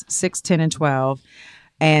 kids, 6, 10, and 12,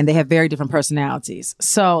 and they have very different personalities.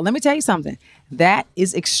 So let me tell you something. That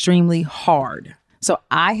is extremely hard. So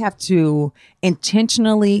I have to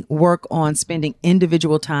intentionally work on spending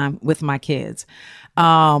individual time with my kids.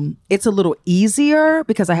 It's a little easier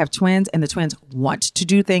because I have twins and the twins want to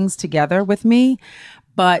do things together with me,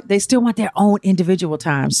 but they still want their own individual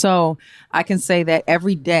time. So I can say that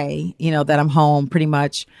every day, that I'm home pretty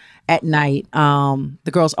much at night,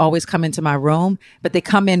 the girls always come into my room, but they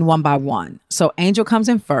come in one by one. So Angel comes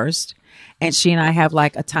in first. And she and I have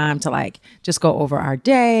like a time to like just go over our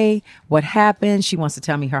day, what happened. She wants to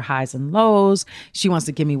tell me her highs and lows. She wants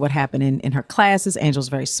to give me what happened in her classes. Angel's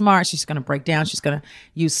very smart. She's going to break down. She's going to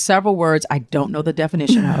use several words I don't know the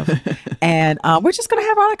definition of. And we're just going to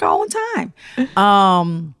have our own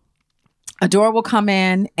time. Adora will come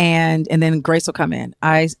in and then Grace will come in.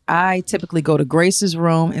 I typically go to Grace's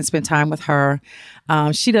room and spend time with her.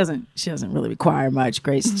 She doesn't really require much.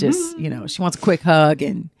 Grace just, she wants a quick hug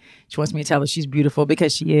and she wants me to tell her she's beautiful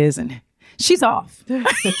because she is, and she's off.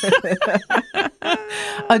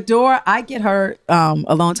 Adora, I get her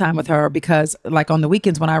alone time with her because like on the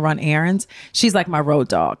weekends when I run errands, she's like my road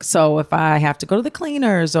dog. So if I have to go to the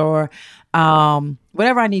cleaners or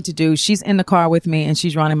whatever I need to do, she's in the car with me and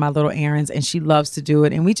she's running my little errands and she loves to do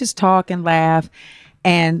it. And we just talk and laugh.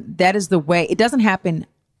 And that is the way. It doesn't happen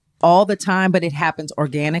all the time, but it happens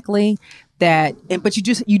organically. But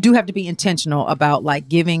you do have to be intentional about like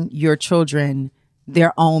giving your children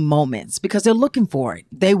their own moments because they're looking for it.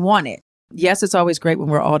 They want it. Yes, it's always great when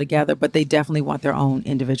we're all together, but they definitely want their own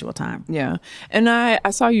individual time. Yeah. And I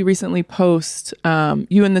saw you recently post,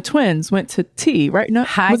 you and the twins went to tea, right? No,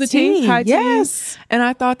 High was it tea? High Yes. Tea? And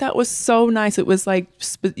I thought that was so nice. It was like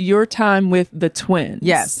your time with the twins.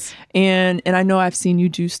 Yes. And I know I've seen you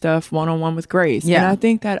do stuff one-on-one with Grace. Yeah. And I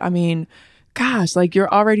think that, gosh, like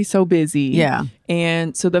you're already so busy. Yeah.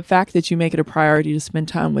 And so the fact that you make it a priority to spend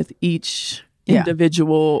time with each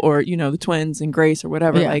individual or, the twins and Grace or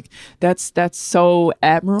whatever, like that's so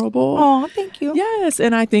admirable. Oh, thank you. Yes.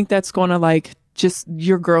 And I think that's going to like just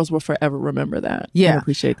your girls will forever remember that. Yeah. I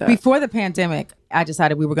appreciate that. Before the pandemic, I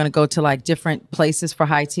decided we were going to go to like different places for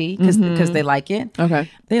high tea because they like it. Okay.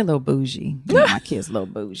 They're a little bougie. My kids a little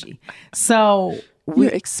bougie. So you're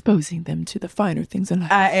exposing them to the finer things in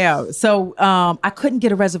life. I am. So I couldn't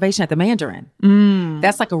get a reservation at the Mandarin.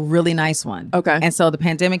 That's like a really nice one. Okay. And so the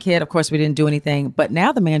pandemic hit. Of course, we didn't do anything. But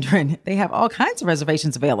now the Mandarin, they have all kinds of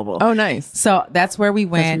reservations available. Oh, nice. So that's where we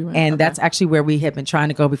went. And that's actually where we had been trying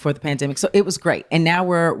to go before the pandemic. So it was great. And now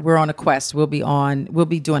we're on a quest. We'll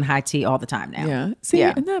be doing high tea all the time now. Yeah. See,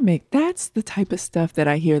 and that's the type of stuff that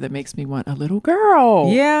I hear that makes me want a little girl.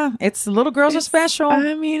 Yeah. It's little girls are special.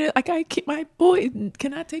 I mean, like I keep my boy.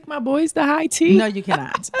 Can I take my boys to high tea? No, you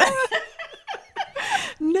cannot.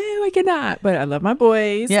 No, I cannot. But I love my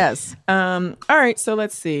boys. Yes. All right. So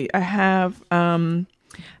let's see. I have,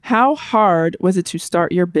 how hard was it to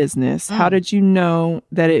start your business? How did you know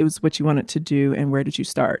that it was what you wanted to do and where did you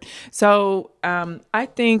start? So I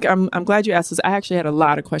think I'm glad you asked this. I actually had a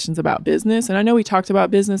lot of questions about business, and I know we talked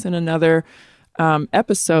about business in another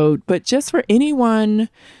episode, but just for anyone,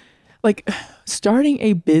 like starting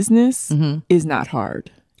a business is not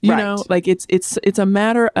hard. You know, like it's a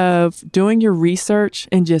matter of doing your research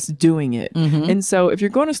and just doing it. And so if you're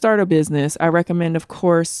going to start a business, I recommend, of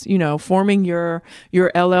course, forming your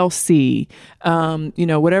LLC,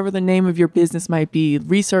 whatever the name of your business might be,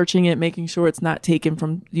 researching it, making sure it's not taken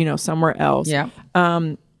from, somewhere else. Yeah.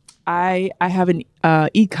 I have an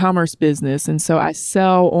e-commerce business, and so I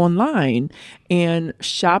sell online, and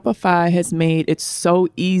Shopify has made it so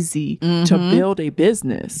easy to build a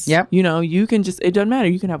business. Yep. You can it doesn't matter.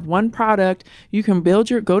 You can have one product, you can go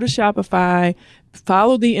to Shopify,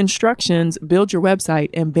 follow the instructions, build your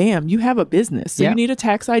website, and bam, you have a business. So you need a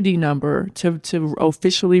tax ID number to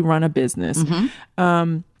officially run a business.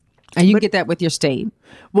 And you can get that with your state.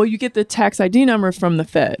 Well, you get the tax ID number from the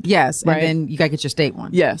Fed. Yes. Right? And then you got to get your state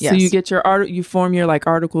one. Yes. So you get you form your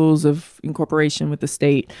articles of incorporation with the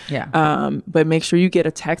state. Yeah. But make sure you get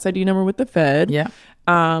a tax ID number with the Fed. Yeah.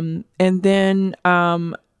 And then,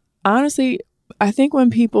 honestly, I think when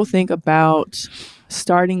people think about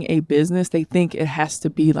starting a business, they think it has to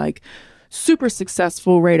be super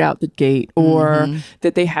successful right out the gate, or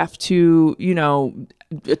that they have to,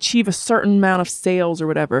 achieve a certain amount of sales or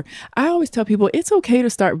whatever. I always tell people it's okay to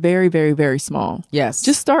start very, very, very small. Yes.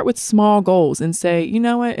 Just start with small goals and say, you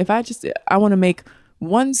know what, if I want to make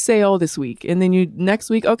 1 sale this week. And then next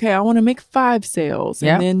week, okay, I want to make 5 sales.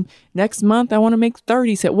 And then next month, I want to make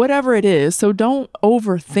 30 sales, whatever it is. So don't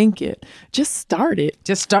overthink it. Just start it.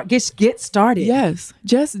 Just get started. Yes.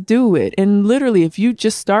 Just do it. And literally, if you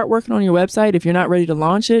just start working on your website, if you're not ready to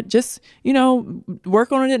launch it, just,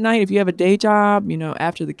 work on it at night. If you have a day job,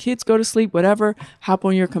 after the kids go to sleep, whatever, hop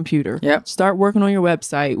on your computer. Yep. Start working on your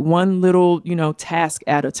website, one little, task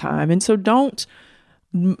at a time. And so don't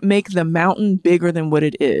make the mountain bigger than what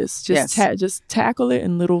it is. Just just tackle it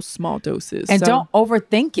in little small doses. And don't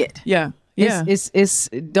overthink it. Yeah. Yeah. It's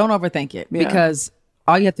don't overthink it because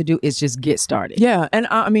all you have to do is just get started. Yeah. And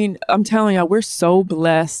I'm telling y'all, we're so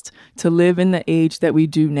blessed to live in the age that we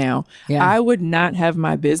do now. Yeah. I would not have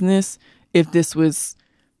my business if this was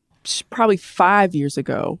probably 5 years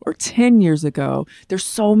ago or 10 years ago. There's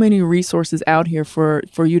so many resources out here for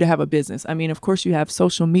you to have a business. Of course you have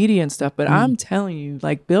social media and stuff, but I'm telling you,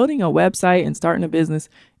 like, building a website and starting a business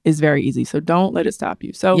is very easy. So don't let it stop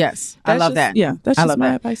you. So yes, I love that. Yeah, that's just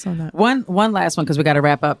my advice on that. One last one, because we got to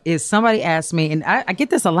wrap up, is somebody asked me, and I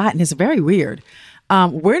get this a lot, and it's very weird.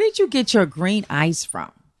 Where did you get your green eyes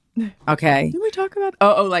from? Okay. Did we talk about?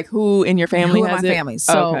 Oh, like who in your family has my it? family.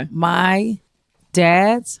 So my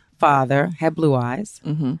dad's father had blue eyes.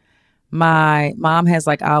 Mm-hmm. My mom has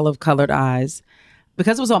like olive colored eyes.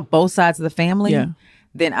 Because it was on both sides of the family,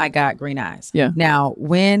 then I got green eyes. Yeah. Now,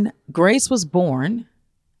 when Grace was born,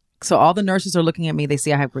 so all the nurses are looking at me, they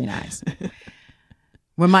see I have green eyes.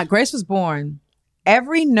 When my Grace was born,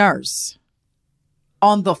 every nurse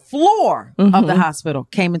on the floor of the hospital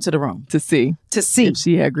came into the room to see if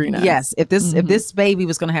she had green eyes. Yes, if this baby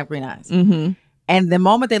was going to have green eyes. Mm-hmm. And the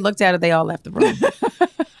moment they looked at her, they all left the room.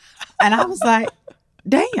 And I was like,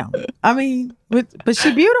 damn. But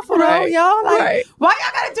she beautiful though, y'all. Like, why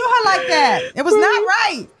y'all gotta do her like that? It was not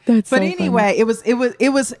right. That's but so anyway, funny. it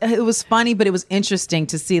was funny, but it was interesting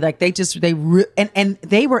to see. Like and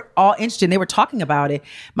they were all interested. They were talking about it.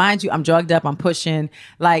 Mind you, I'm drugged up. I'm pushing.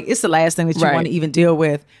 Like, it's the last thing that you want to even deal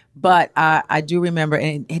with. But I do remember,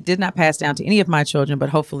 and it did not pass down to any of my children, but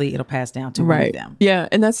hopefully it'll pass down to one of them. Yeah,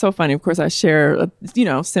 and that's so funny. Of course, I share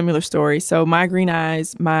a similar story. So my green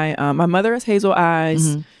eyes, my mother has hazel eyes.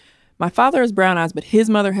 Mm-hmm. My father has brown eyes, but his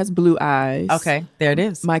mother has blue eyes. Okay, there it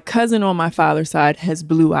is. My cousin on my father's side has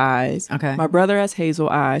blue eyes. Okay. My brother has hazel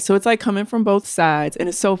eyes. So it's like coming from both sides. And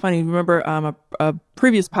it's so funny. Remember a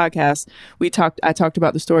previous podcast, I talked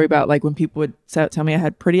about the story about like when people would tell me I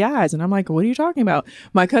had pretty eyes. And I'm like, what are you talking about?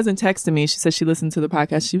 My cousin texted me. She said she listened to the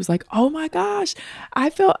podcast. She was like, oh my gosh, I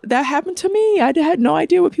felt that happened to me. I had no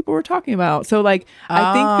idea what people were talking about. So like,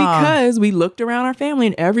 I think because we looked around our family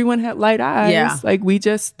and everyone had light eyes, like we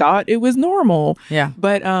just thought it was normal. Yeah.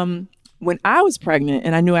 But when I was pregnant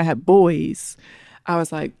and I knew I had boys, I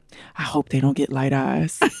was like, I hope they don't get light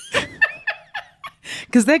eyes.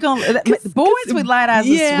 Because they're going to, boys with light eyes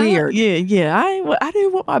is weird. Yeah. I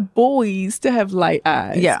didn't want my boys to have light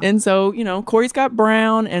eyes. Yeah. And so, Corey's got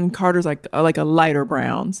brown and Carter's like a lighter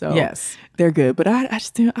brown. So yes, they're good. But I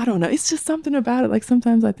don't know. It's just something about it. Like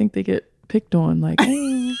sometimes I think they get picked on, like,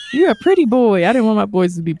 hey, you're a pretty boy. I didn't want my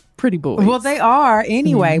boys to be pretty boys. Well, they are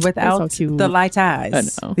anyway, without the light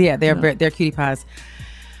eyes. I know. Yeah, they're cutie pies.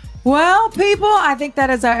 Well, people, I think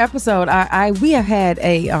that is our episode. We have had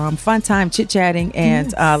a fun time chit-chatting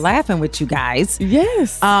and laughing with you guys.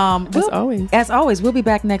 Yes. As always, we'll be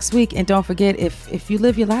back next week. And don't forget, if you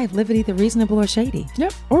live your life, live it either reasonable or shady.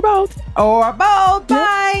 Yep. Or both.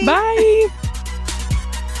 Bye. Yep. Bye.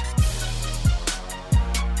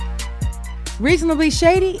 Reasonably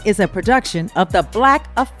Shady is a production of the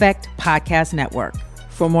Black Effect Podcast Network.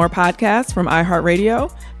 For more podcasts from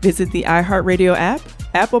iHeartRadio, visit the iHeartRadio app,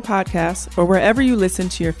 Apple Podcasts, or wherever you listen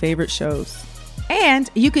to your favorite shows. And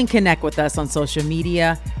you can connect with us on social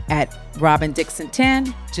media at Robin Dixon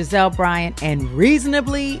 10, Giselle Bryant, and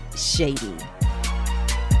Reasonably Shady.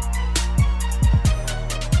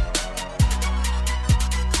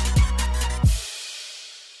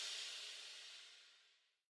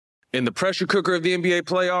 In the pressure cooker of the NBA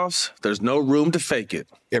playoffs, there's no room to fake it.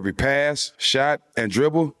 Every pass, shot, and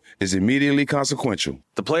dribble is immediately consequential.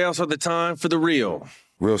 The playoffs are the time for the real.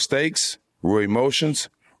 Real stakes, real emotions,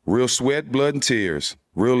 real sweat, blood, and tears,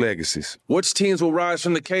 real legacies. Which teams will rise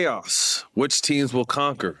from the chaos? Which teams will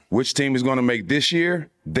conquer? Which team is going to make this year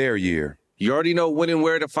their year? You already know when and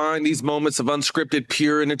where to find these moments of unscripted,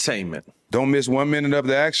 pure entertainment. Don't miss 1 minute of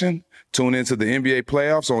the action. Tune into the NBA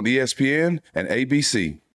playoffs on ESPN and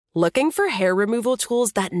ABC. Looking for hair removal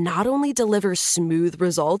tools that not only deliver smooth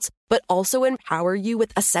results, but also empower you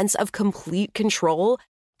with a sense of complete control?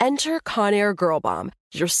 Enter Conair Girl Bomb,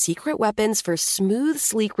 your secret weapons for smooth,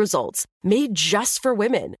 sleek results made just for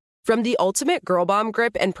women. From the ultimate Girl Bomb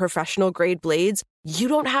grip and professional grade blades, you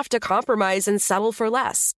don't have to compromise and settle for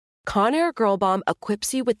less. Conair Girl Bomb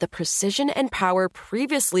equips you with the precision and power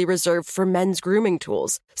previously reserved for men's grooming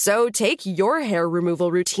tools. So take your hair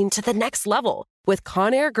removal routine to the next level with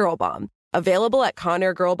Conair Girl Bomb. Available at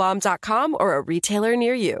ConairGirlBomb.com or a retailer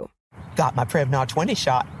near you. Got my Prevnar 20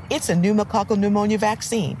 shot. It's a pneumococcal pneumonia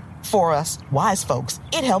vaccine. For us, wise folks,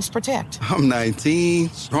 it helps protect. I'm 19,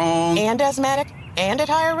 strong. And asthmatic, and at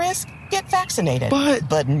higher risk. Get vaccinated.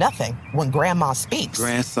 But nothing when grandma speaks.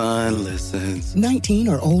 Grandson listens. 19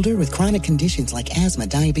 or older with chronic conditions like asthma,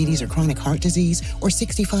 diabetes, or chronic heart disease, or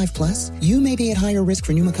 65 plus, you may be at higher risk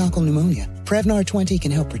for pneumococcal pneumonia. Prevnar 20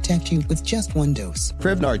 can help protect you with just one dose.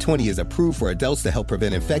 Prevnar 20 is approved for adults to help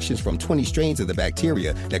prevent infections from 20 strains of the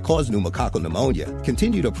bacteria that cause pneumococcal pneumonia.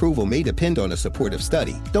 Continued approval may depend on a supportive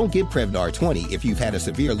study. Don't give Prevnar 20 if you've had a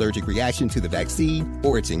severe allergic reaction to the vaccine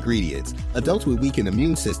or its ingredients. Adults with weakened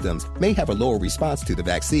immune systems may have a lower response to the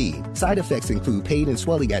vaccine. Side effects include pain and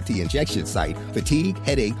swelling at the injection site, fatigue,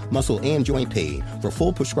 headache, muscle, and joint pain. For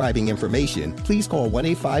full prescribing information, please call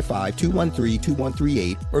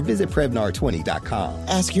 1-855-213-2138 or visit Prevnar20.com.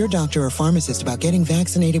 Ask your doctor or pharmacist about getting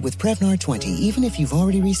vaccinated with Prevnar 20, even if you've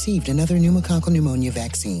already received another pneumococcal pneumonia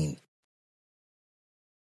vaccine.